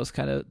yeah, that was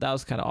kind of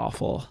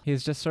awful.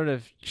 He's just sort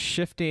of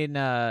shifting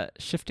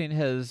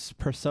his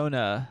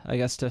persona, I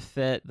guess, to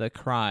fit the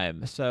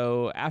crime.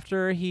 So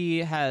after he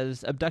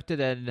has abducted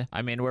and,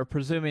 I mean, we're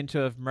presuming to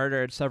have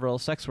murdered several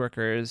sex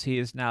workers, he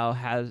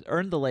has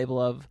earned the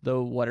label of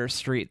the Water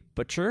Street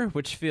Butcher,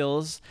 which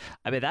feels,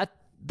 I mean,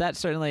 that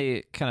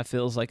certainly kind of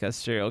feels like a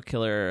serial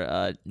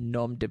killer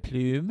nom de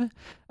plume,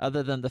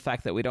 other than the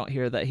fact that we don't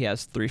hear that he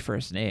has 3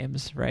 first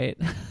names, right?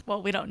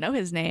 Well, we don't know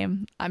his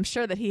name. I'm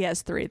sure that he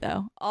has 3,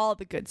 though. All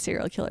the good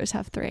serial killers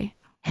have 3.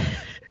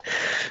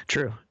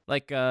 True.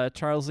 Like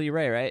Charles Lee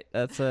Ray, right?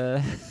 That's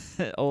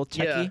old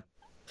Chucky. Yeah.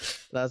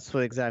 That's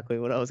exactly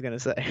what I was going to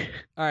say.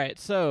 All right,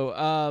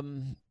 so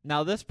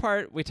now this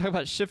part, we talk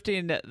about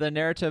shifting the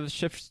narrative,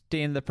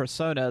 shifting the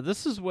persona.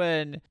 This is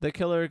when the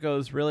killer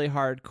goes really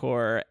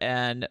hardcore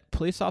and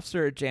police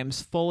officer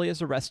James Foley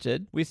is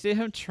arrested. We see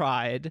him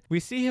tried. We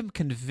see him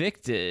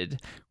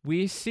convicted.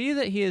 We see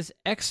that he is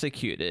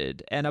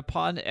executed. And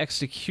upon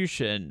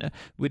execution,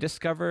 we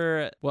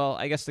discover, well,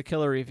 I guess the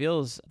killer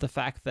reveals the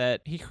fact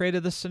that he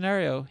created this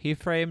scenario. He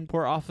framed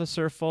poor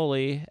Officer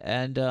Foley.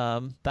 And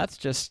that's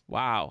just,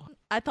 wow.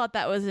 I thought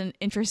that was an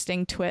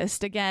interesting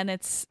twist. Again,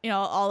 it's,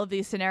 all of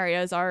these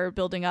scenarios are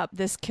building up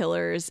this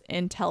killer's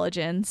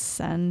intelligence.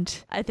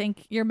 And I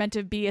think you're meant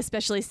to be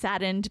especially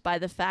saddened by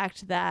the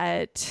fact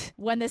that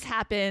when this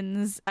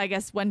happens, I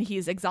guess when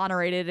he's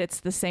exonerated, it's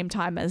the same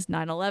time as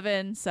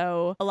 9/11.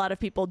 So a lot of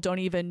people don't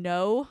even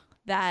know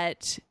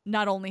that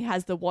not only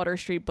has the Water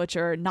Street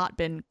Butcher not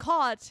been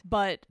caught,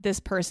 but this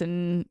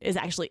person is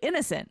actually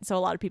innocent. So a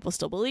lot of people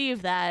still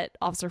believe that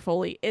Officer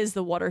Foley is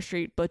the Water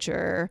Street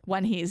Butcher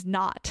when he's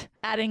not,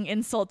 adding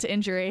insult to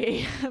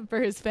injury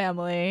for his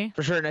family.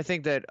 For sure. And I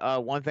think that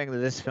one thing that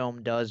this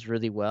film does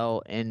really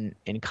well in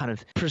kind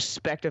of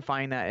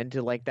perspectifying that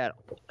into like that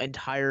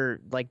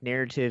entire like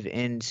narrative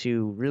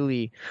into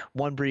really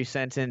one brief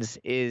sentence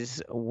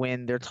is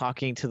when they're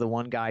talking to the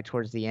one guy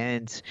towards the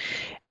end.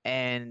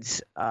 And,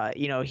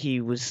 he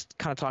was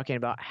kind of talking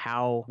about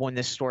how when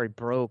this story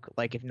broke,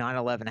 like if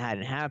 9/11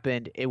 hadn't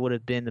happened, it would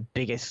have been the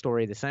biggest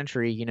story of the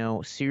century.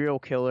 Serial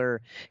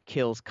killer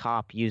kills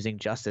cop using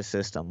justice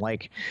system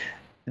like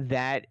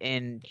that.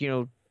 And,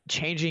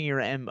 changing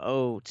your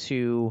MO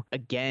to,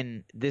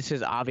 again, this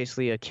is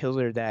obviously a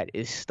killer that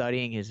is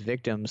studying his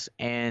victims.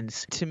 And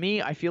to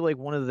me, I feel like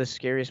one of the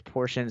scariest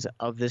portions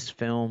of this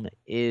film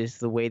is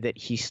the way that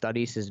he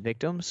studies his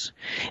victims.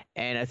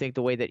 And I think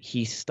the way that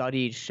he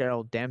studied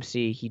Cheryl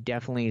Dempsey, he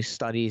definitely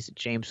studies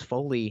James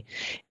Foley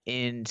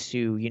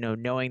into,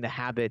 knowing the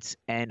habits.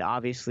 And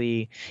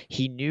obviously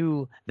he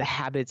knew the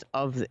habits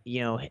of,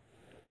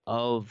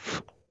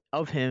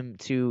 of him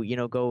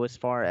to, go as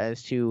far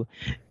as to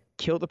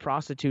kill the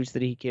prostitutes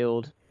that he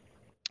killed,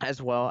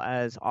 as well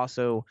as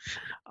also,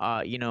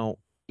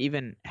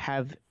 even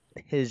have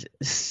his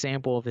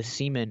sample of his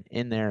semen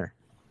in there.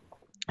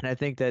 And I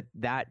think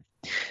that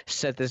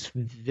set this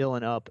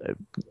villain up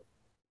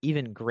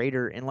even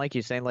greater. And like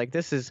you say, like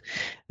this is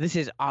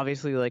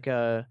obviously like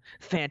a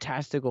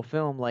fantastical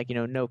film. Like,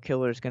 no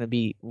killer is going to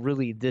be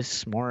really this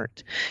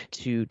smart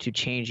to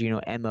change,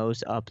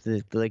 MOs up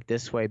like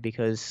this way,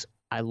 because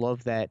I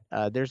love that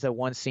there's that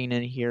one scene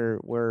in here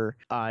where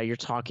you're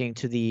talking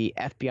to the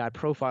FBI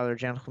profiler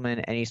gentleman,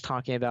 and he's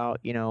talking about,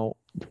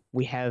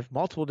 we have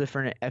multiple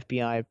different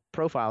FBI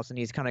profiles, and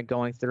he's kind of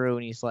going through,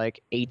 and he's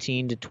like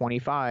 18 to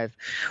 25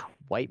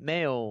 white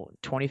male,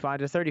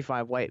 25 to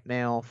 35 white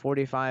male,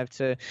 45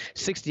 to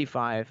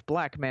 65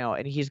 black male,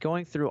 and he's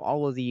going through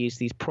all of these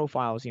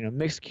profiles,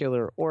 mixed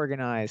killer,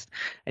 organized,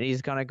 and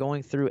he's kind of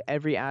going through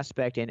every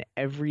aspect and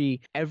every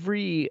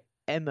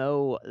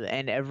MO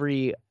and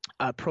every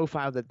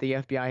profile that the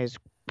FBI has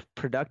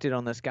produced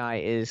on this guy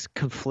is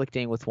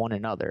conflicting with one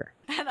another.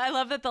 And I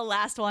love that the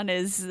last one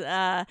is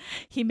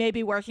he may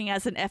be working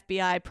as an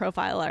FBI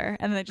profiler,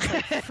 and then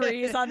just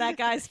freeze on that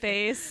guy's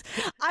face.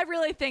 I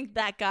really think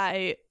that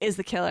guy is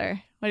the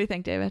killer. What do you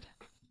think, David?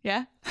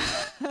 Yeah?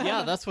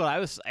 Yeah, that's what I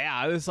was. Yeah,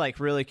 I was like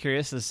really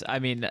curious. It's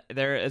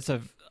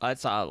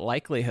a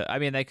likelihood. I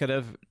mean, they could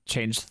have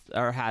changed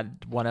or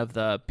had one of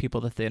the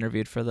people that they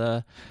interviewed for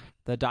the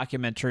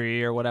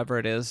documentary or whatever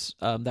it is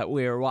that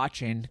we were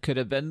watching could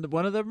have been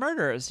one of the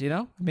murderers,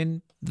 I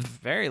mean,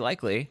 very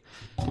likely.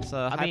 It's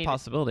a high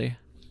possibility.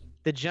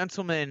 The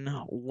gentleman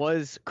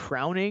was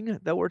crowning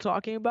that we're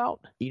talking about.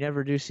 You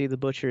never do see the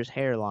butcher's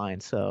hairline,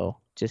 so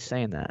just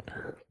saying that.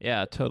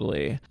 Yeah,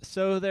 totally.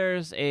 So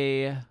there's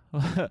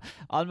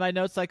on my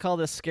notes, I call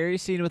this scary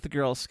scene with the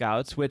Girl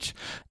Scouts, which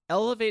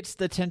elevates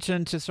the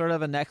tension to sort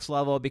of a next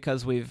level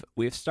because we've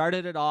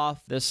started it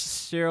off. This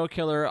serial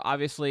killer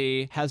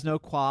obviously has no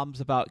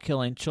qualms about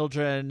killing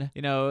children.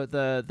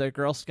 The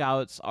Girl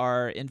Scouts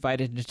are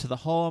invited into the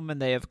home,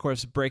 and they of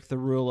course break the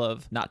rule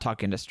of not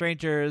talking to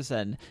strangers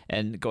and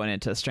going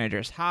into a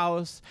stranger's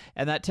house,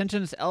 and that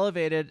tension is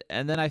elevated.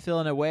 And then I feel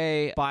in a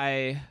way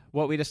by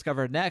what we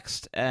discover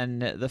next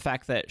and the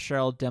fact that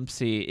Cheryl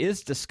Dempsey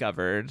is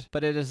discovered,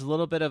 but it is a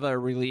little bit of a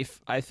relief,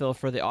 I feel,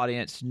 for the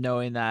audience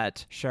knowing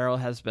that Cheryl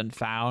has been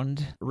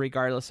found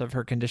regardless of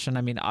her condition.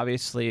 I mean,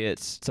 obviously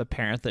it's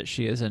apparent that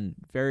she is in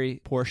very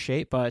poor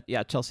shape, but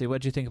yeah, Chelsea,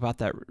 what did you think about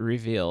that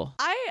reveal?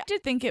 I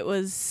did think it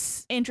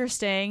was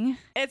interesting.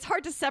 It's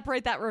hard to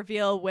separate that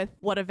reveal with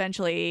what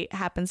eventually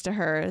happens to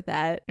her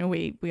that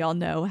we all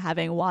know,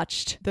 having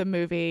watched the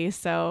movie.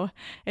 So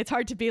it's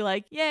hard to be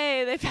like,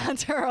 yay, they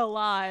found her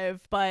alive.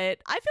 But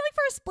I feel like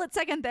for a split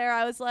second there,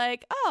 I was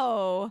like,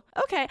 oh,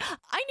 okay.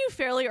 I knew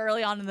fairly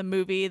early on in the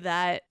movie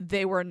that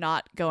they were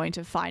not going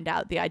to find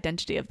out the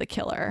identity of the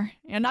killer.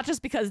 Not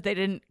just because they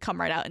didn't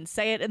come right out and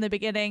say it in the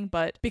beginning,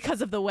 but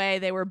because of the way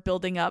they were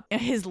building up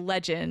his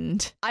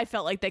legend. I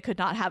felt like they could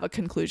not have a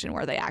conclusion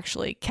where they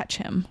actually catch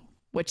him,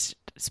 which,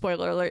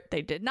 spoiler alert,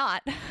 they did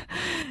not.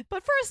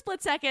 But for a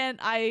split second,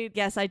 I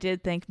guess I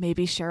did think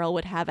maybe Cheryl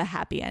would have a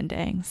happy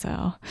ending.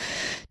 So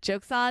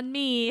joke's on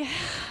me.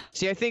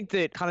 See, I think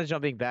that kind of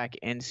jumping back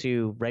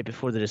into right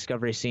before the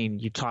discovery scene,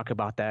 you talk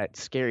about that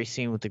scary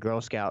scene with the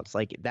Girl Scouts.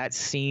 Like, that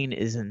scene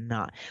is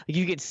not like,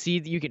 you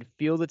can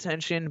feel the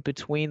tension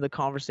between the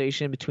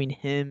conversation between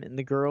him and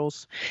the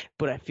girls,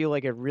 but I feel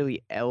like it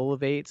really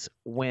elevates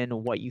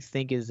when what you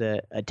think is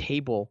a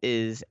table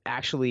is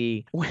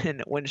actually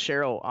when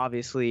Cheryl,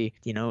 obviously,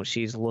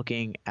 she's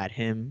looking at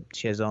him,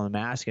 she has on the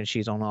mask and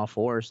she's on all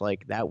fours.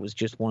 Like, that was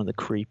just one of the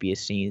creepiest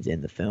scenes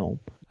in the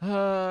film.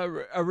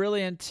 A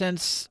really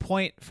intense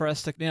point for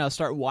us to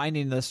start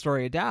winding the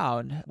story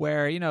down,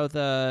 where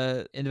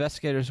the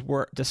investigators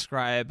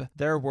describe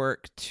their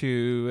work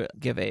to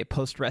give a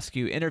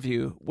post-rescue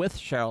interview with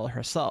Cheryl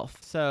herself.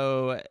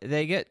 So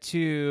they get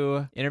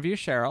to interview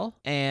Cheryl,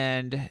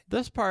 and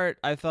this part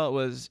I felt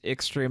was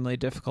extremely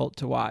difficult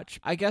to watch.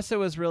 I guess it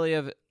was really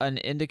an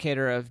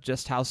indicator of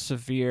just how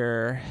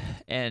severe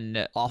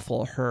and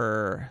awful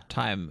her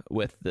time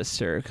with this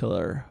serial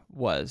killer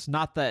was.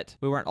 Not that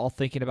we weren't all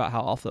thinking about how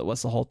awful it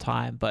was the whole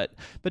time, but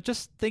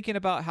just thinking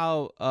about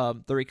how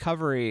the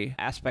recovery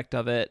aspect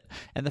of it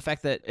and the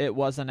fact that it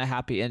wasn't a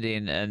happy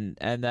ending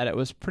and that it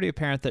was pretty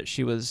apparent that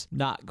she was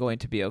not going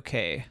to be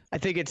okay. I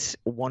think it's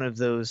one of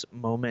those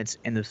moments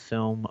in the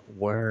film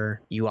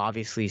where you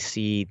obviously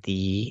see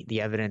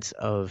the evidence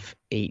of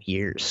 8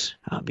 years,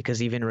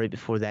 because even right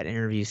before that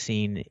interview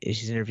scene,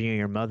 she's interviewing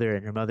her mother,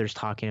 and her mother's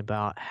talking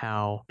about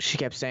how she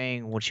kept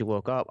saying when she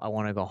woke up, I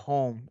want to go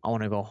home,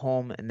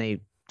 and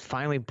they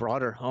finally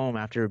brought her home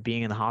after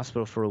being in the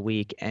hospital for a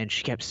week, and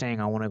she kept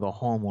saying, I want to go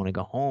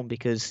home,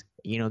 because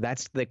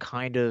that's the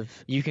kind of,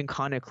 you can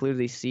kind of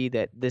clearly see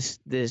that this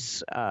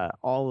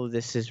all of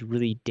this has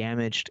really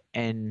damaged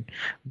and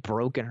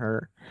broken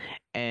her.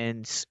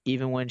 And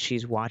even when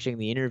she's watching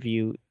the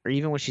interview, or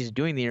even when she's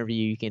doing the interview,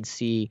 you can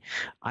see,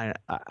 I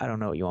don't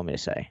know what you want me to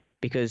say,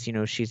 because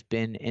she's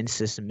been in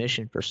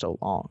submission for so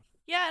long.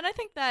 Yeah, and I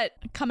think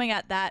that coming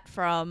at that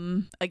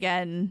from,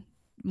 again,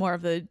 more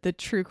of the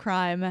true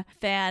crime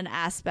fan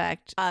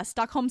aspect,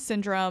 Stockholm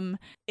Syndrome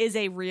is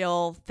a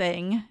real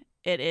thing.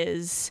 It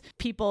is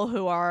people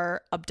who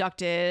are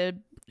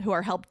abducted, who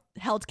are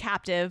held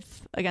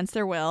captive against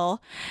their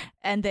will,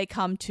 and they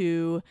come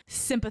to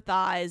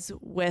sympathize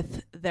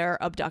with their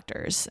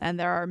abductors. And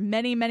there are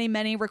many, many,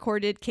 many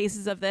recorded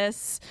cases of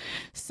this.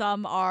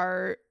 Some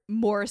are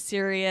more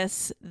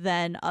serious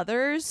than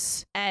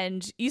others.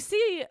 And you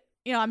see,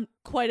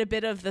 quite a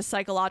bit of the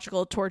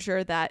psychological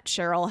torture that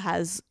Cheryl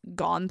has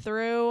gone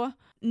through.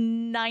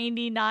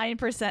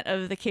 99%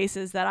 of the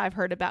cases that I've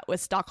heard about with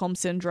Stockholm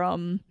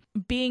Syndrome,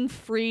 being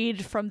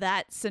freed from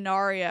that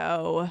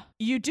scenario,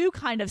 you do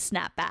kind of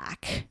snap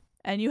back.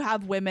 And you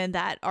have women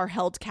that are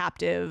held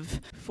captive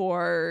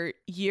for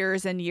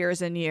years and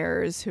years and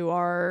years who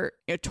are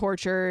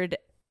tortured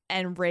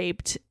and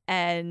raped,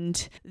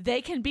 and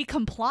they can be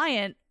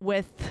compliant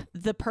with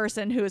the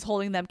person who is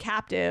holding them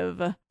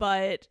captive.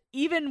 But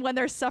even when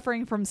they're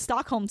suffering from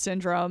Stockholm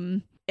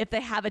Syndrome, if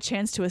they have a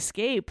chance to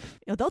escape,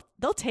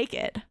 they'll take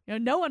it.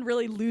 No one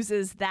really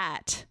loses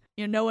that.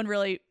 No one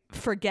really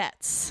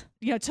forgets,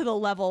 to the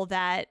level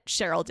that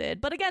Cheryl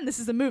did. But again, this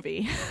is a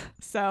movie.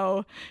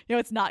 So,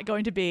 it's not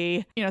going to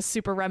be,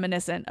 super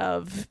reminiscent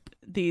of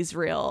these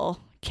real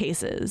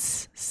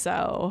cases.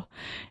 So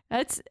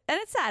it's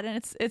sad,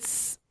 and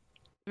it's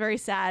very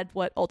sad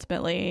what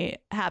ultimately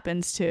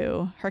happens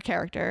to her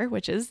character,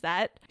 which is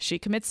that she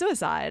commits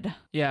suicide.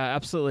 Yeah,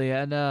 absolutely.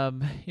 And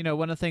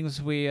one of the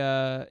things we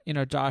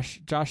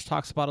Josh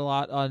talks about a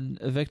lot on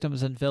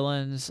victims and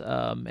villains,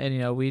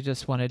 and we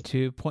just wanted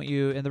to point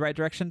you in the right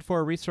direction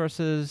for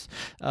resources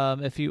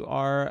if you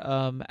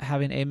are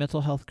having a mental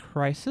health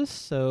crisis.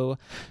 So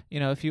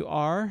if you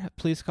are,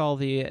 please call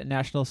the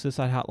National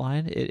Suicide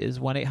Hotline. It is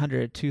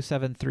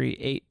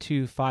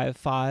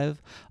 1-800-273-8255.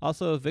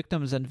 Also,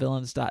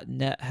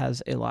 victimsandvillains.net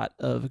has a lot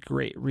of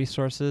great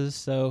resources.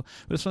 So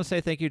we just want to say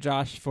thank you,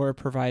 Josh, for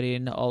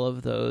providing all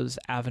of those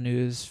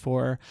avenues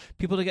for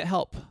people to get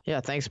help.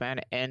 Yeah, thanks, man.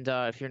 And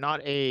if you're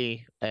not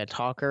a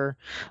talker,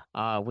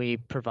 we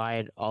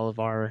provide all of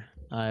our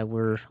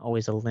we're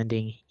always a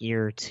lending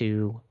ear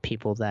to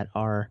people that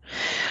are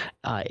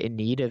in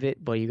need of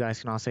it. But you guys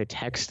can also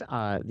text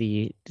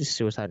the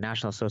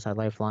National Suicide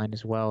Lifeline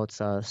as well. It's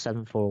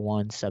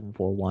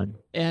 741-741.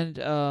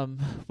 And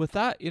with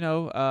that,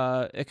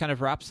 it kind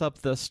of wraps up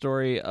the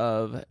story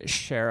of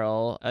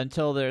Cheryl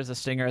until there's a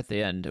stinger at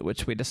the end,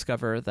 which we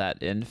discover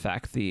that, in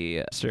fact,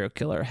 the serial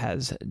killer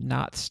has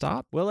not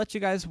stopped. We'll let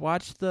you guys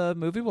watch the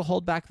movie. We'll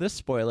hold back this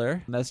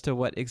spoiler as to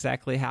what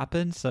exactly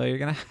happened. So you're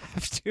going to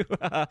have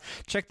to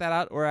check that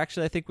out. Or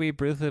actually, I think we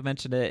briefly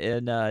mentioned it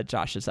in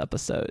Josh's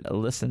episode.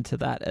 Listen to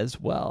that as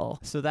well.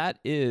 So that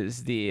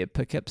is the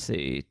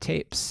Poughkeepsie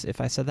tapes.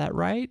 If I said that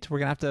right, we're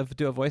going to have to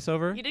do a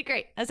voiceover. You did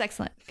great. That's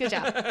excellent. Good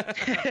job.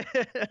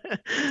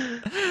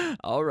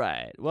 All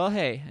right. Well,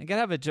 hey, I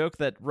gotta have a joke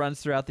that runs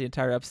throughout the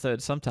entire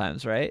episode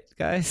sometimes, right,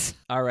 guys?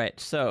 All right.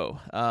 So,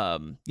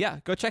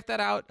 go check that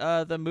out.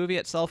 The movie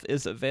itself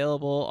is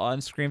available on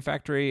Scream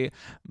Factory,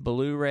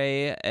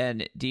 Blu-ray,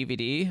 and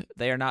DVD.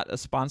 They are not a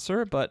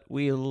sponsor, but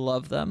we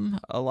love them.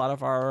 A lot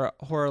of our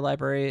horror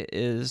library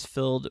is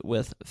filled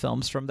with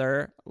films from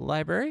their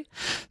library.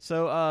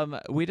 So,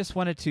 we just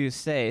wanted to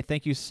say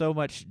thank you so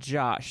much,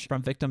 Josh,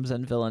 from Victims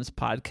and Villains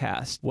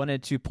podcast.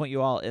 Wanted to point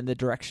you all in the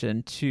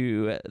direction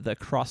to the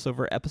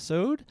crossover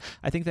episode.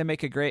 I think they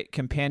make a great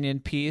companion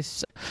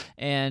piece.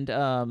 And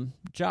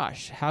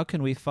Josh, how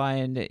can we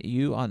find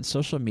you on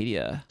social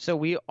media? So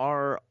we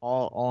are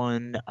all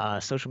on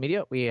social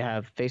media. We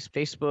have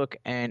Facebook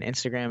and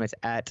Instagram. It's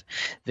at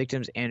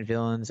Victims and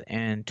Villains,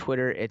 and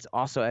Twitter. It's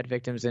also at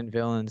Victims and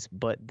Villains,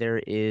 but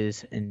there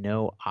is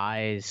no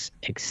I's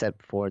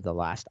except for the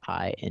last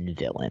I in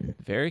villain.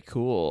 Very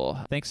cool.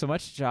 Thanks so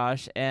much,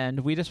 Josh. And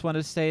we just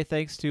wanted to say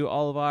thanks to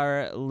all of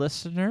our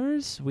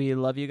listeners. We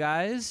love you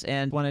guys,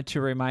 and wanted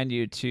to remind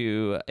you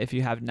to, if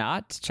you have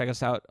not, check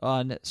us out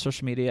on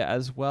social media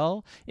as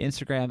well.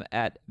 Instagram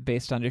at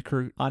Based on a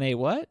True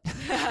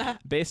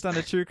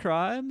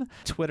Crime,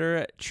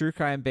 Twitter True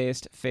Crime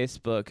Based,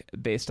 Facebook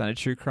Based on a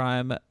True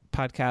Crime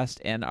podcast,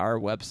 and our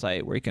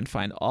website where you can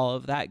find all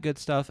of that good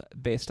stuff,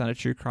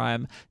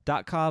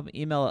 basedonatruecrime.com.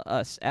 Email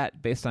us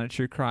at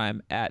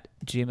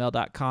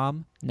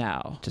basedonatruecrime@gmail.com.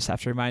 Now, just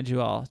have to remind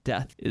you all,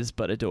 death is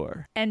but a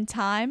door. And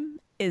time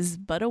is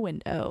but a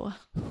window.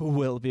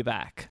 We'll be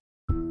back.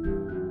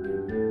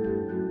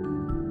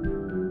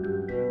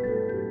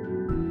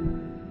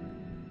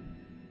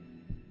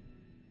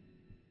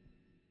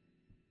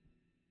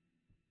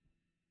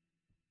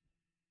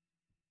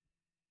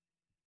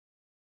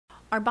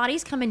 Our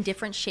bodies come in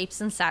different shapes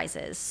and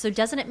sizes, so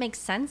doesn't it make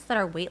sense that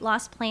our weight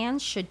loss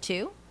plans should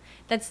too?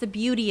 That's the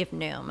beauty of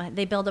Noom.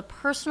 They build a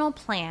personal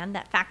plan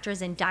that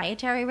factors in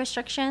dietary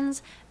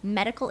restrictions,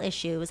 medical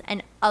issues,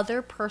 and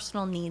other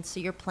personal needs so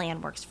your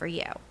plan works for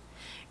you.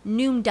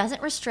 Noom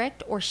doesn't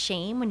restrict or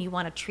shame when you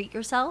want to treat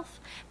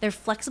yourself. Their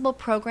flexible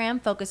program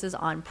focuses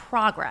on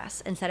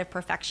progress instead of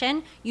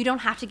perfection. You don't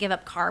have to give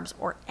up carbs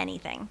or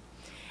anything.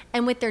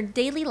 And with their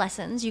daily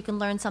lessons, you can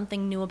learn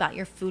something new about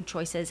your food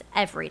choices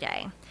every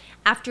day.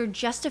 After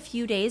just a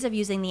few days of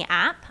using the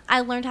app,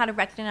 I learned how to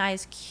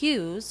recognize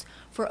cues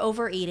for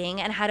overeating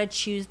and how to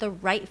choose the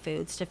right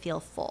foods to feel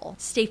full.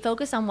 Stay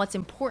focused on what's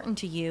important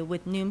to you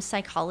with Noom's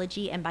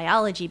psychology and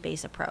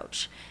biology-based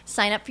approach.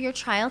 Sign up for your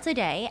trial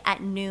today at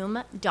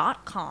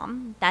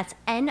Noom.com. That's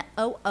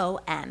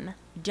Noom.com.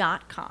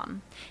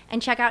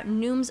 And check out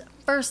Noom's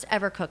first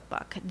ever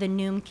cookbook, The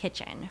Noom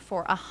Kitchen,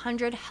 for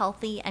 100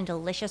 healthy and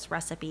delicious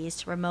recipes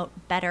to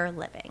promote better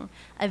living.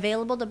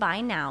 Available to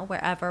buy now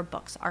wherever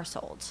books are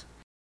sold.